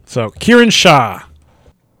fine. So, Kiran Shah.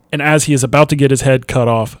 And as he is about to get his head cut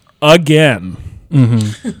off again,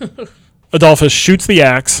 Adolphus shoots the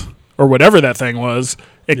axe, or whatever that thing was.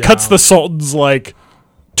 It cuts the Sultan's, like,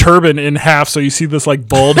 turban in half, so you see this, like,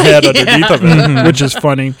 bald head underneath of it, which is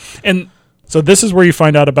funny. And so this is where you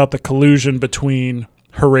find out about the collusion between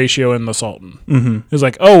Horatio and the Sultan. It's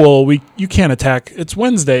like, oh, well, you can't attack. It's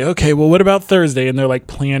Wednesday. Okay, well, what about Thursday? And they're, like,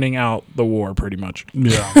 planning out the war, pretty much.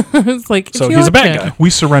 Yeah. It's like, So if you he's a like bad it. guy. We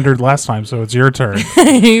surrendered last time, so it's your turn.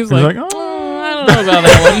 He's like, like, oh. I don't know about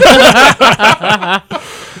that one.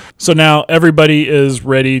 So now everybody is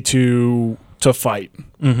ready to fight.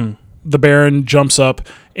 The Baron jumps up,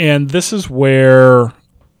 and this is where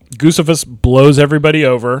Gustavus blows everybody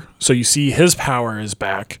over. So you see his power is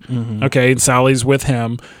back. Okay, and Sally's with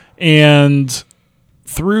him. And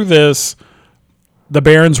through this, the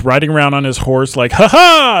Baron's riding around on his horse like,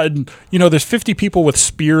 ha-ha! And, there's 50 people with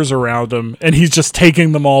spears around him, and he's just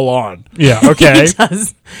taking them all on. Yeah. Okay? He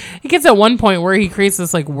does. He gets at one point where he creates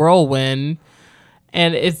this like whirlwind,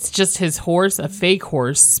 and it's just his horse, a fake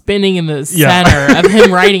horse, spinning in the center of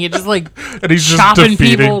him riding it, just like And he's just chopping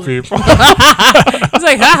defeating people. people. He's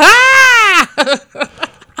like, ha ha!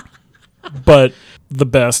 But the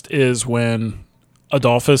best is when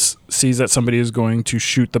Adolphus sees that somebody is going to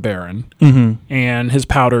shoot the Baron, and his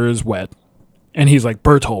powder is wet, and he's like,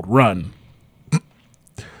 Berthold, run.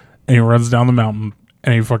 And he runs down the mountain,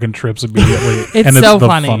 and he fucking trips immediately. It's and so it's the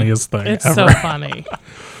funny. funniest thing It's ever. so funny.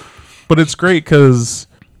 But it's great because,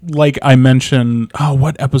 like I mentioned,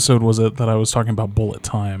 what episode was it that I was talking about bullet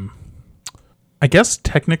time? I guess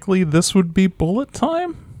technically this would be bullet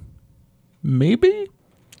time? Maybe?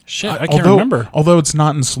 Shit, I can't remember. Although it's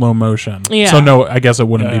not in slow motion. Yeah. So no, I guess it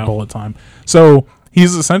wouldn't Yeah. be bullet time. So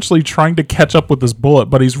he's essentially trying to catch up with this bullet,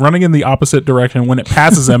 but he's running in the opposite direction. When it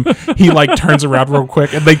passes him, he like turns around real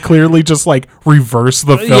quick, and they clearly just like reverse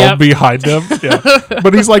the film Yep. behind him. Yeah.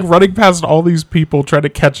 But he's like running past all these people trying to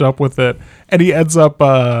catch up with it, and he ends up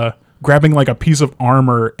grabbing like a piece of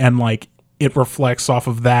armor, and like it reflects off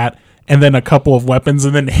of that, and then a couple of weapons,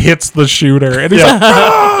 and then hits the shooter, and he's like,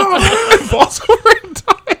 "Ah!" and falls over and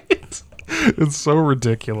dies. It's so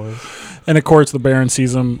ridiculous. And of course, the Baron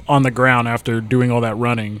sees him on the ground after doing all that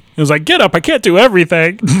running. He was like, get up, I can't do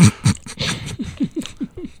everything.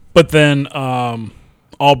 But then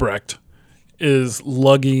Albrecht is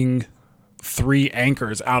lugging 3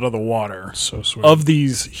 anchors out of the water. So sweet. Of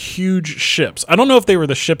these huge ships. I don't know if they were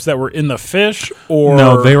the ships that were in the fish or...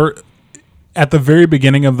 No, they were... At the very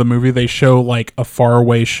beginning of the movie, they show like a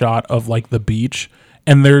faraway shot of like the beach,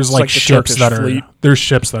 and there's like like the ships Turkish that fleet. there's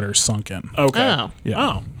ships that are sunken. Okay. Oh. Yeah.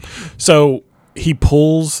 Oh. So he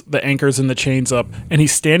pulls the anchors and the chains up, and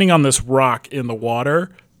he's standing on this rock in the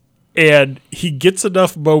water, and he gets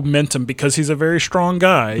enough momentum because he's a very strong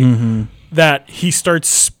guy that he starts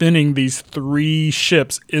spinning these 3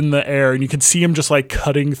 ships in the air, and you can see him just like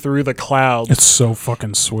cutting through the clouds. It's so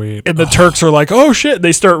fucking sweet. And the Turks are like, oh shit,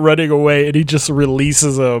 they start running away, and he just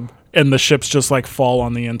releases them, and the ships just like fall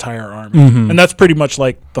on the entire army. And that's pretty much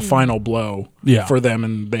like the final blow Yeah. for them,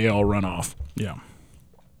 and they all run off. Yeah.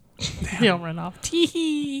 They all run off.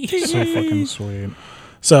 Tee. So fucking sweet.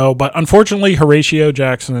 So, but unfortunately, Horatio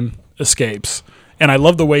Jackson escapes. And I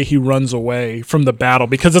love the way he runs away from the battle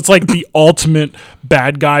because it's like the ultimate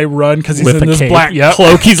bad guy run because he's With in the this cape, black yep.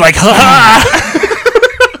 cloak. He's like, ha!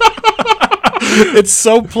 It's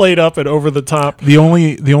so played up and over the top. The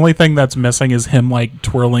only thing that's missing is him like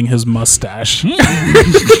twirling his mustache.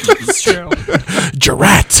 It's true.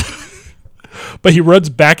 Jarrat! But he runs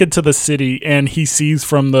back into the city and he sees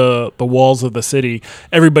from the walls of the city,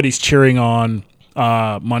 everybody's cheering on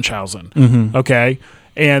Munchausen. Mm-hmm. Okay?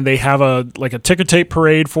 And they have a ticker tape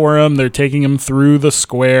parade for him. They're taking him through the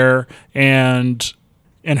square, and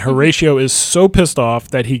Horatio is so pissed off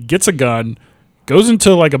that he gets a gun, goes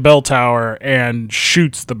into like a bell tower, and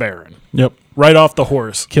shoots the Baron. Yep. Right off the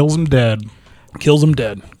horse. Kills him dead. Kills him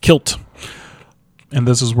dead. Kilt. And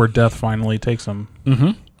this is where death finally takes him.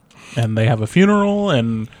 Mm-hmm. And they have a funeral,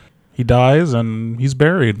 and he dies, and he's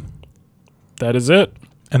buried. That is it.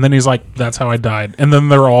 And then he's like, that's how I died. And then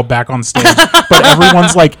they're all back on stage. But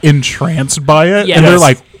everyone's like entranced by it. Yes. And they're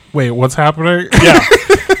like, wait, what's happening? Yeah.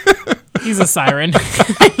 He's a siren.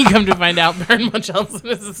 You come to find out Baron Munchausen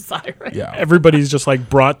is a siren. Yeah. Everybody's just like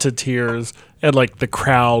brought to tears, and like the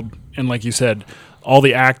crowd, and like you said, all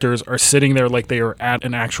the actors are sitting there like they are at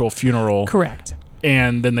an actual funeral. Correct.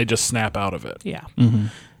 And then they just snap out of it. Yeah. Mm-hmm.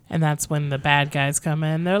 And that's when the bad guys come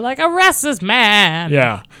in. They're like, arrest this man.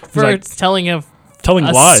 Yeah. For Like, telling a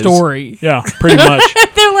lies. story. Yeah, pretty much.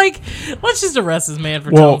 They're like, let's just arrest this man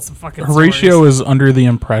for Well, telling some fucking Horatio stories. is under the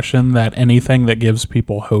impression that anything that gives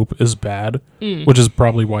people hope is bad, which is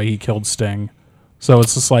probably why he killed Sting. So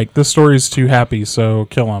it's just like, this story's too happy, so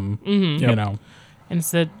kill him. Mm-hmm. You know. And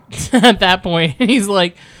said, at that point, he's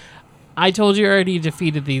like, I told you already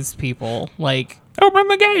defeated these people. Like, Open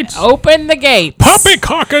the gates. open the gates.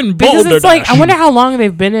 Poppycock and Because it's like, I balderdash. wonder how long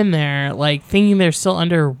they've been in there, like, thinking they're still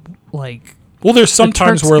under, like... Well, there's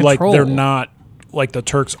sometimes Turks' where like control. they're not, like the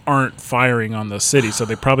Turks aren't firing on the city, so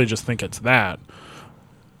they probably just think it's that.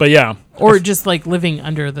 But yeah, Or just, like, living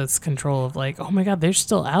under this control of, like, oh my god, they're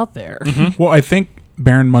still out there. Well, I think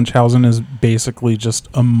Baron Munchausen is basically just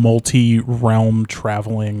a multi-realm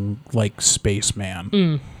traveling, like,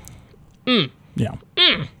 spaceman. Yeah.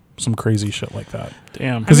 Some crazy shit like that.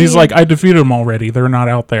 damn. Because he's like, I defeated them already. They're not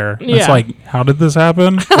out there. And It's Yeah. like, how did this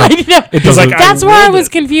happen? I Like, know. it doesn't. like, That's where I willed was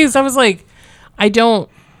it. confused. I was like, I don't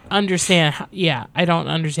understand. I don't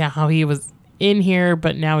understand how he was in here,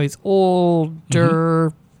 but now he's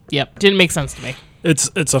older. Yep, didn't make sense to me.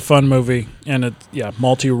 It's a fun movie, and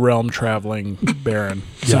multi-realm traveling Baron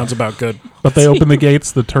sounds about good. But they open the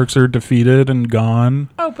gates. The Turks are defeated and gone.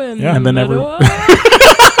 Open Yeah. And then the every- door.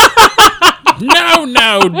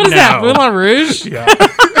 No, What is that? Moulin Rouge? Yeah.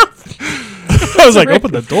 I was like,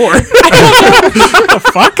 open the door. The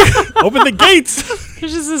fuck? Open the gates.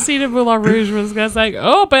 There's just a scene of Moulin Rouge where this guy's like,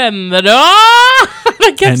 open the door.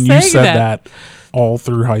 I kept And saying you said that all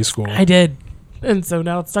through high school. I did. And so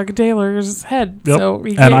now it's stuck in Taylor's head. Yep. So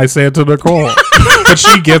he And I can't- say it to Nicole. But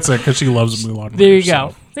she gets it because she loves Moulin Rouge. there you so.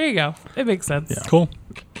 go. There you go. It makes sense. Yeah. Cool.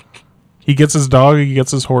 He gets his dog, he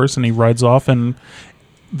gets his horse, and he rides off. And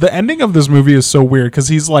the ending of this movie is so weird because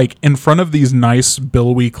he's like in front of these nice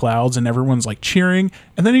billowy clouds and everyone's like cheering.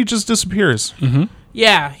 And then he just disappears.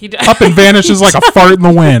 Yeah. He does. Up and vanishes like a fart in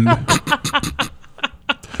the wind.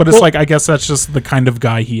 But it's like, I guess that's just the kind of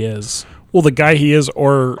guy he is. Well, the guy he is,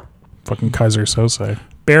 or Fucking Kaiser Sose.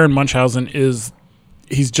 Baron Munchausen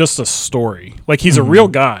he's just a story. Like, he's a real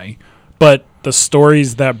guy, but the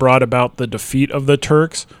stories that brought about the defeat of the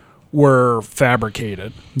Turks were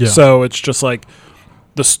fabricated. Yeah. So it's just like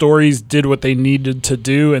the stories did what they needed to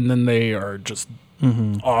do, and then they are just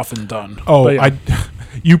off and done. Oh, But yeah.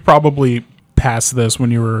 you probably passed this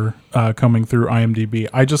when you were coming through IMDb.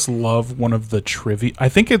 I just love one of the trivia. I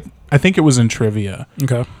think it was in trivia.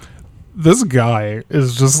 Okay. This guy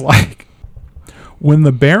is just like, when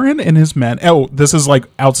the Baron and his men. Oh, this is like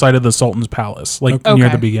outside of the Sultan's palace, like near Okay.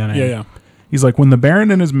 the beginning. Yeah. He's like, when the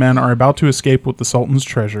Baron and his men are about to escape with the Sultan's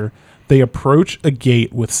treasure, they approach a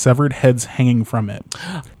gate with severed heads hanging from it.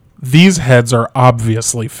 These heads are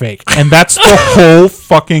obviously fake. And that's the whole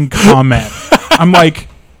fucking comment. I'm like,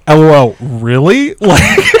 LOL, really? Like,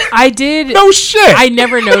 I did. no shit. I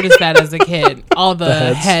never noticed that as a kid. All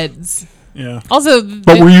the, heads. Yeah. Also,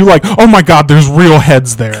 but were you like, oh my God, there's real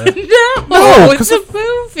heads there? no, it's 'cause a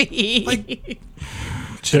movie.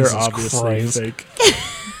 They're Jesus obviously Christ. fake.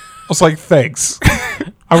 I was like, thanks.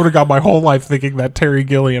 I would have got my whole life thinking that Terry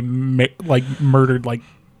Gilliam murdered like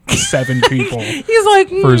 7 people. He's like,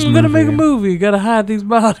 For his I'm gonna make a movie. movie. Gotta hide these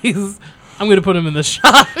bodies. I'm gonna put him in the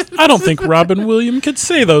shot. I don't think Robin Williams could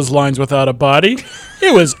say those lines without a body.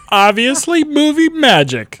 It was obviously movie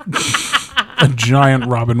magic. a giant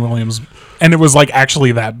Robin Williams, and it was like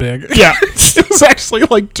actually that big. Yeah. It was actually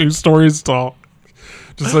like 2 stories tall.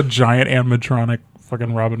 Just a giant animatronic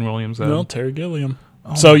fucking Robin Williams head. Well, Terry Gilliam.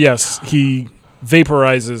 So yes, he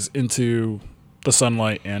vaporizes into the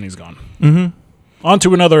sunlight and he's gone. Mm-hmm. On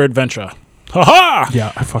to another adventure. Ha-ha!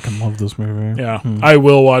 Yeah, I fucking love this movie. Yeah, I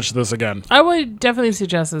will watch this again. I would definitely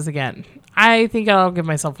suggest this again. I think I'll give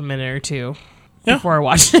myself a minute or two before I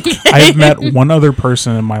watch it again. I've met one other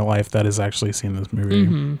person in my life that has actually seen this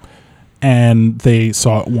movie. And they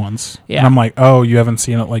saw it once. Yeah. And I'm like, oh, you haven't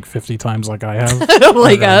seen it like 50 times like I have?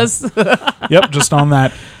 Like us. Yep, just on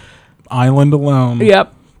that island alone.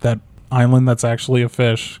 Yep. That island that's actually a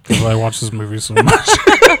fish, because I watched this movie so much.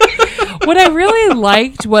 What I really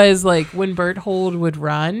liked was like when Berthold would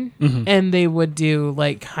run and they would do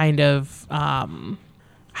like kind of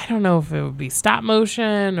I don't know if it would be stop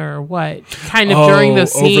motion or what kind of during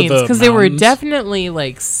those over scenes, the because they were mountains? definitely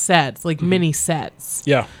like sets, like mini sets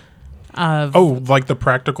Yeah. of Like the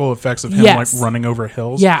practical effects of him Yes. like running over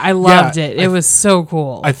hills. yeah, I loved Yeah, it. It was so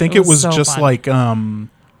cool. I think it was so just fun. like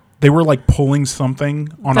they were like pulling something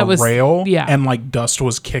on That a was- rail, yeah. and like dust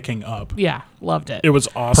was kicking up. yeah, loved it. It was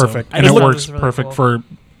awesome. Perfect, I and just it thought it works was really perfect cool. for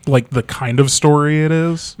like the kind of story it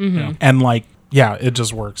is. Yeah. And like it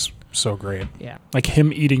just works so great. Yeah. Like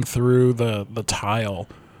him eating through the tile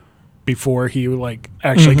before he like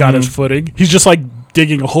actually got his footing. He's just like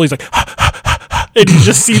digging a hole. He's like, and you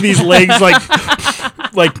just see these legs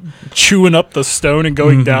like chewing up the stone and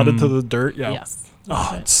going down into the dirt. Yeah. Yes.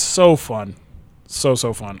 Oh, it's so fun. So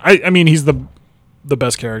fun. I mean, he's the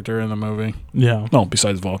best character in the movie. Yeah, No,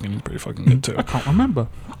 besides Vulcan, he's pretty fucking good too. I can't remember.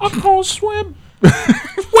 I can't swim.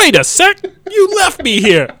 Wait a sec. You left me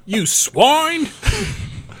here, you swine.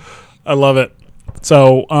 I love it.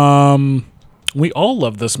 So, we all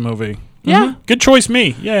love this movie. Yeah. Good choice,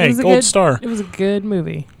 me. Yay, It was a gold good- star. It was a good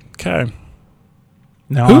movie. Okay.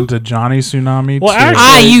 Now Who? on to Johnny Tsunami. Well, 2. actually-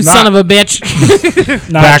 Ah, you not- son of a bitch.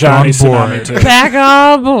 Not Back Johnny on Tsunami board. too. Back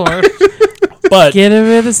on board. But Get him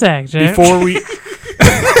in the sack, Jack.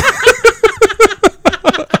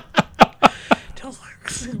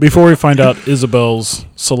 before we find out Isabel's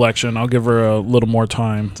selection, I'll give her a little more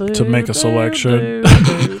time to make a selection.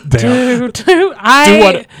 Damn.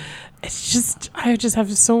 I just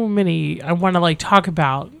have so many I want to like talk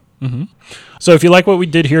about. So if you like what we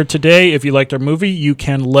did here today, if you liked our movie, you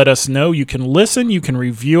can let us know. You can listen. You can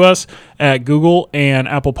review us at Google and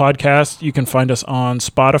Apple Podcasts. You can find us on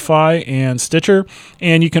Spotify and Stitcher.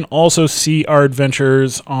 And you can also see our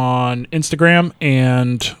adventures on Instagram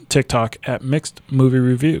and TikTok at Mixed Movie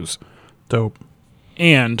Reviews. Dope.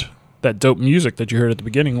 And that dope music that you heard at the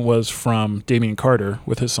beginning was from Damian Carter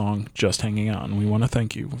with his song Just Hanging Out. And we want to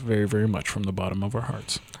thank you very, very much from the bottom of our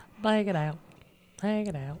hearts. Hang it out. Hang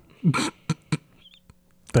it out.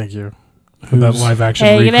 Thank you for that live action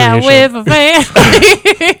Hanging out recreation. with a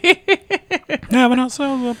fan. Having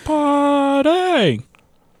ourselves a party.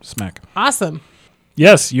 Smack. Awesome.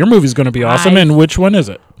 Yes, your movie's going to be awesome. And which one is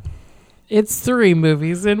it? It's 3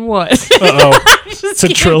 movies in one. Uh-oh. It's a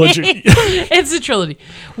trilogy. It's a trilogy.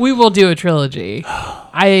 We will do a trilogy.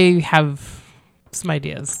 I have some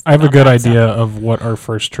ideas. I have a about good that, so- idea of what our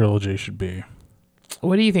first trilogy should be.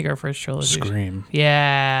 What do you think our first trilogy? Scream.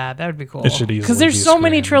 Yeah, that would be cool. It should easily because there's be so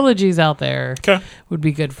many Scream. trilogies out there. Okay. Would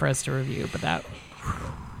be good for us to review, but that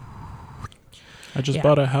I just Yeah.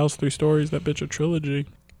 bought a house, 3 stories. That bitch a trilogy.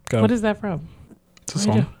 Go. what is that from? It's a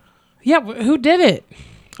song. Yeah, who did it?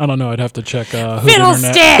 I don't know. I'd have to check Who's Internet.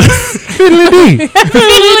 Fiddlesticks. Fiddly-dee.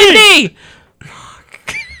 Fiddly-dee.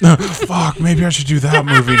 Fuck, maybe I should do that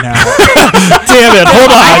movie now. Damn it. Hold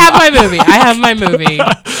I on. have my movie.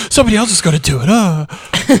 Somebody else is going to do it.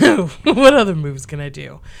 What other movies can I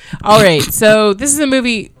do? All right, so this is a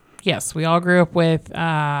movie. Yes, we all grew up with.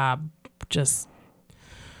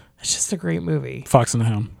 It's just a great movie. Fox and the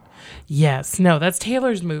Hound. Yes, no, that's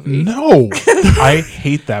Taylor's movie. No. I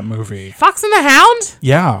hate that movie. Fox and the Hound.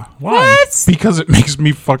 Yeah. Why? What? Because it makes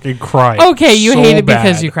me fucking cry. Okay, you so hate it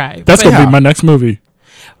because bad. you cry. That's But going to Yeah. be my next movie.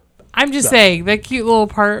 I'm just saying that cute little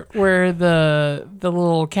part where the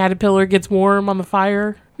little caterpillar gets warm on the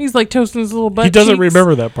fire. He's like toasting his little butt. He doesn't cheeks.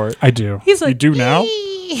 remember that part. I do. He's like, You do now?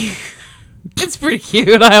 "Eee." It's pretty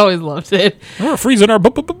cute. I always loved it. We're freezing our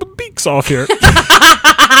beaks off here.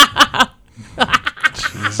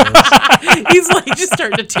 He's like just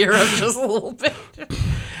starting to tear up just a little bit.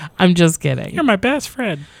 I'm just kidding. You're my best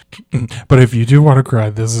friend. But if you do want to cry,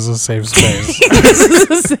 this is a safe space. This is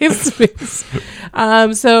a safe space.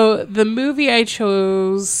 So the movie I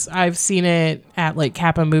chose, I've seen it at like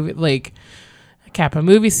Kappa movie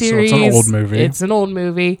series. an old movie. It's an old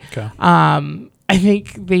movie. Okay. I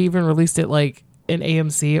think they even released it like in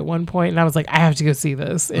AMC at one point, and I was like, I have to go see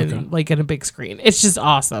this in in a big screen. It's just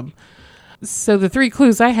awesome. So the 3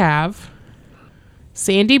 clues I have: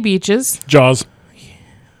 sandy beaches, Jaws,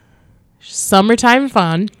 summertime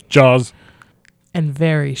fun, Jaws, and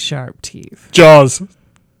very sharp teeth. Jaws.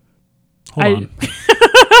 Hold on.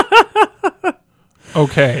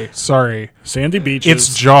 Okay, sorry. Sandy beaches.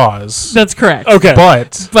 It's Jaws. That's correct. Okay.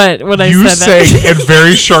 But But when I you said saying that, and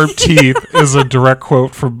very sharp teeth is a direct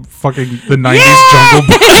quote from fucking the 90s Jungle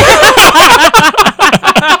Book.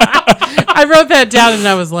 I wrote that down and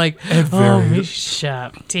I was like, very-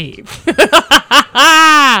 sharp teeth.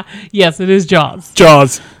 Yes, it is Jaws.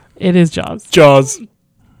 Jaws. It is Jaws. Jaws.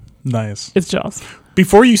 Nice. It's Jaws.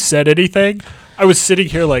 Before you said anything, I was sitting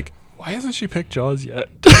here like, why hasn't she picked Jaws yet?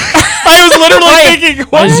 I was literally thinking,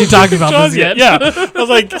 Why did you talk hasn't she about picked this yet? Yeah. I was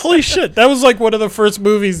like, holy shit. That was like one of the first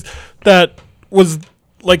movies that was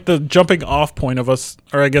like the jumping off point of us,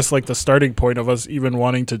 or I guess like the starting point of us even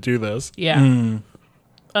wanting to do this. Yeah.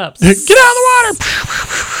 Ups. Get out of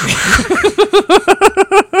the water!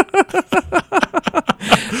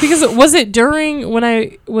 Because was it during when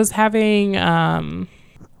I was having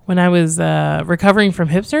when I was recovering from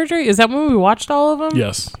hip surgery? Is that when we watched all of them?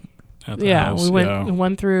 Yes. At the Yeah, house, we went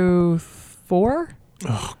 1 through 4.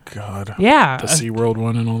 Oh, God. Yeah. the SeaWorld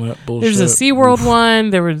one and all that bullshit. There's a SeaWorld one.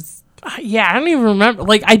 There was I don't even remember.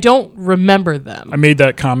 Like, I don't remember them. I made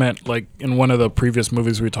that comment like in one of the previous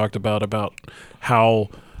movies we talked about how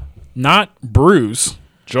not Bruce,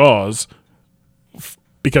 Jaws,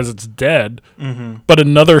 because it's dead, but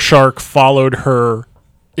another shark followed her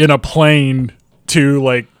in a plane to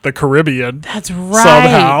like the Caribbean That's right.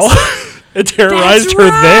 somehow. It terrorized That's her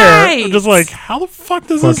there. right. I'm just like, how the fuck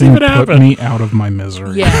does this Fucking even put happen? me out of my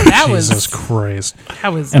misery. Yeah, that was- Jesus Christ.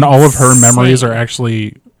 That was And all of her memories insane. are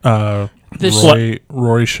actually The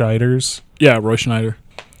Roy Scheider's. Yeah, Roy Schneider.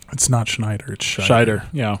 It's not Schneider. It's Scheider. Schneider,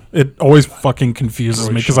 yeah. It always fucking confuses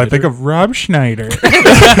Roy me because I think Schneider. of Rob Schneider,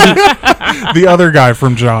 the other guy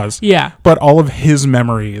from Jaws. Yeah. But all of his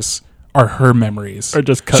memories are her memories. Or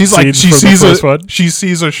just cut she's like scenes she from the sees first a one. she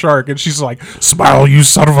sees a shark and she's like, "Smile, you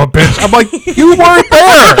son of a bitch!" I'm like, "You weren't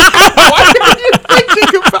there." Why are you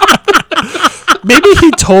thinking about it? Maybe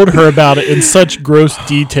he told her about it in such gross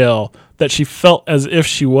detail that she felt as if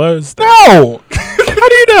she was. No. How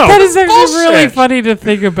do you know? That is actually really Bullshit. funny to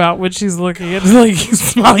think about when she's looking at like,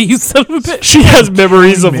 smile, you son of a bitch. She has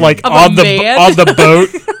memories of like Of a on the man? on the boat,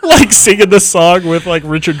 like singing the song with like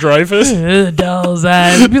Richard Dreyfuss. Doll's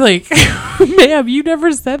eyes. Be like, ma'am, you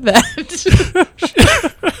never said that.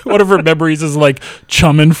 One of her memories is like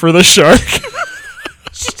chumming for the shark.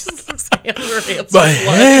 She just looks like her hands My are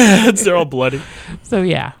bloody. hands, they're all bloody. So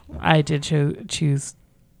yeah, I did choose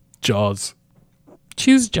Jaws.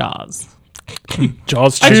 Jaws.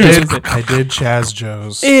 Jaws I choose. chose it. I did Chaz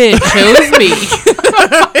Joe's. It chose me.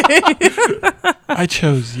 I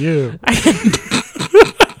chose you.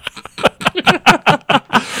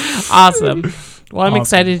 Awesome. Well, I'm Awesome.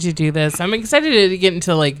 excited to do this. I'm excited to get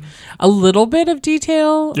into like a little bit of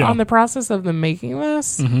detail Yeah. on the process of them making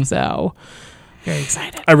this. So very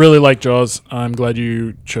excited. I really like Jaws. I'm glad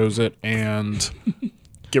you chose it, and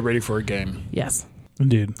get ready for a game. Yes.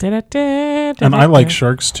 Indeed. Da-da-da, And I like da-da-da.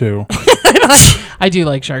 sharks too. I do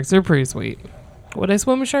like sharks. They're pretty sweet. Would I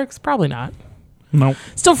swim with sharks? Probably not. Nope.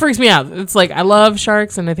 Still freaks me out. It's like I love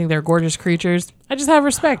sharks and I think they're gorgeous creatures. I just have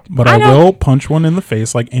respect. But I don't- will punch one in the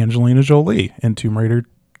face like Angelina Jolie in Tomb Raider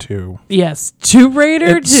 2. Yes, Tomb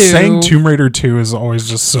Raider 2. Saying Tomb Raider 2 is always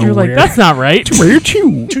just so You're like, weird. that's not right. Tomb Raider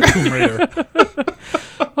 2. Tomb Raider.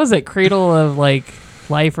 What was it? Cradle of like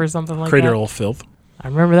Life or something like Cradle of Filth. that? I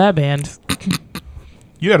remember that band.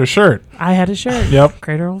 You had a shirt. I had a shirt. Yep.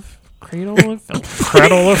 Cradle of Filth. Cradle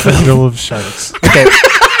of Filth. Cradle of Sharks. Okay.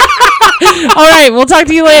 All right, we'll talk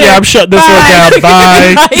to you later. Yeah, I'm shutting this one down.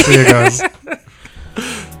 Bye. Bye. See you guys.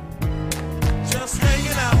 Just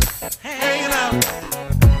hanging out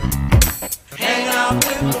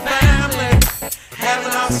with the family,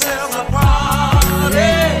 having ourselves a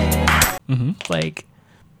party. Like,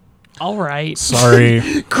 all right.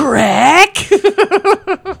 Sorry. Crack.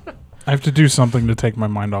 I have to do something to take my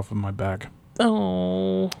mind off of my back.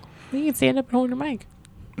 Oh, you can stand up and hold your mic.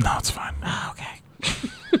 No, it's fine. Okay.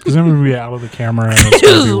 Because I'm going to be out of the camera and it's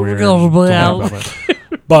going to be weird. Go to out. talk about it.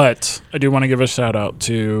 But I do want to give a shout out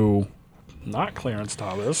to not Clarence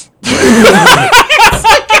Thomas. Who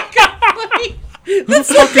the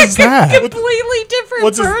fuck is that? Completely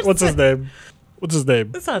different person. What's his name? What's his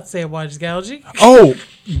name? It's not Samwise Gougy. Oh,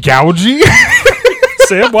 Gougy?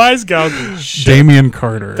 Samwise Gougy. Damian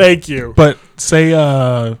Carter. Thank you. But say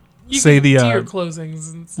You say can the do your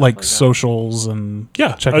closings and stuff like that. socials and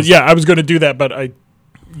Yeah, check us- yeah. I was going to do that, but I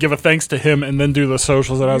give a thanks to him and then do the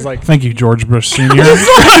socials. And I was like, Thank you, George Bush Sr.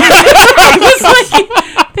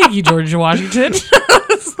 Thank you, George Washington.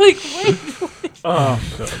 It's like,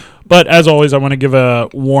 wait. but as always, I want to give a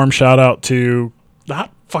warm shout out to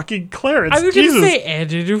not fucking Clarence. I was going to Jesus. say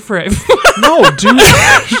Andrew Dufresne.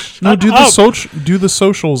 No, do the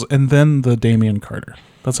socials and then the Damian Carter.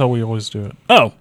 That's how we always do it. Oh,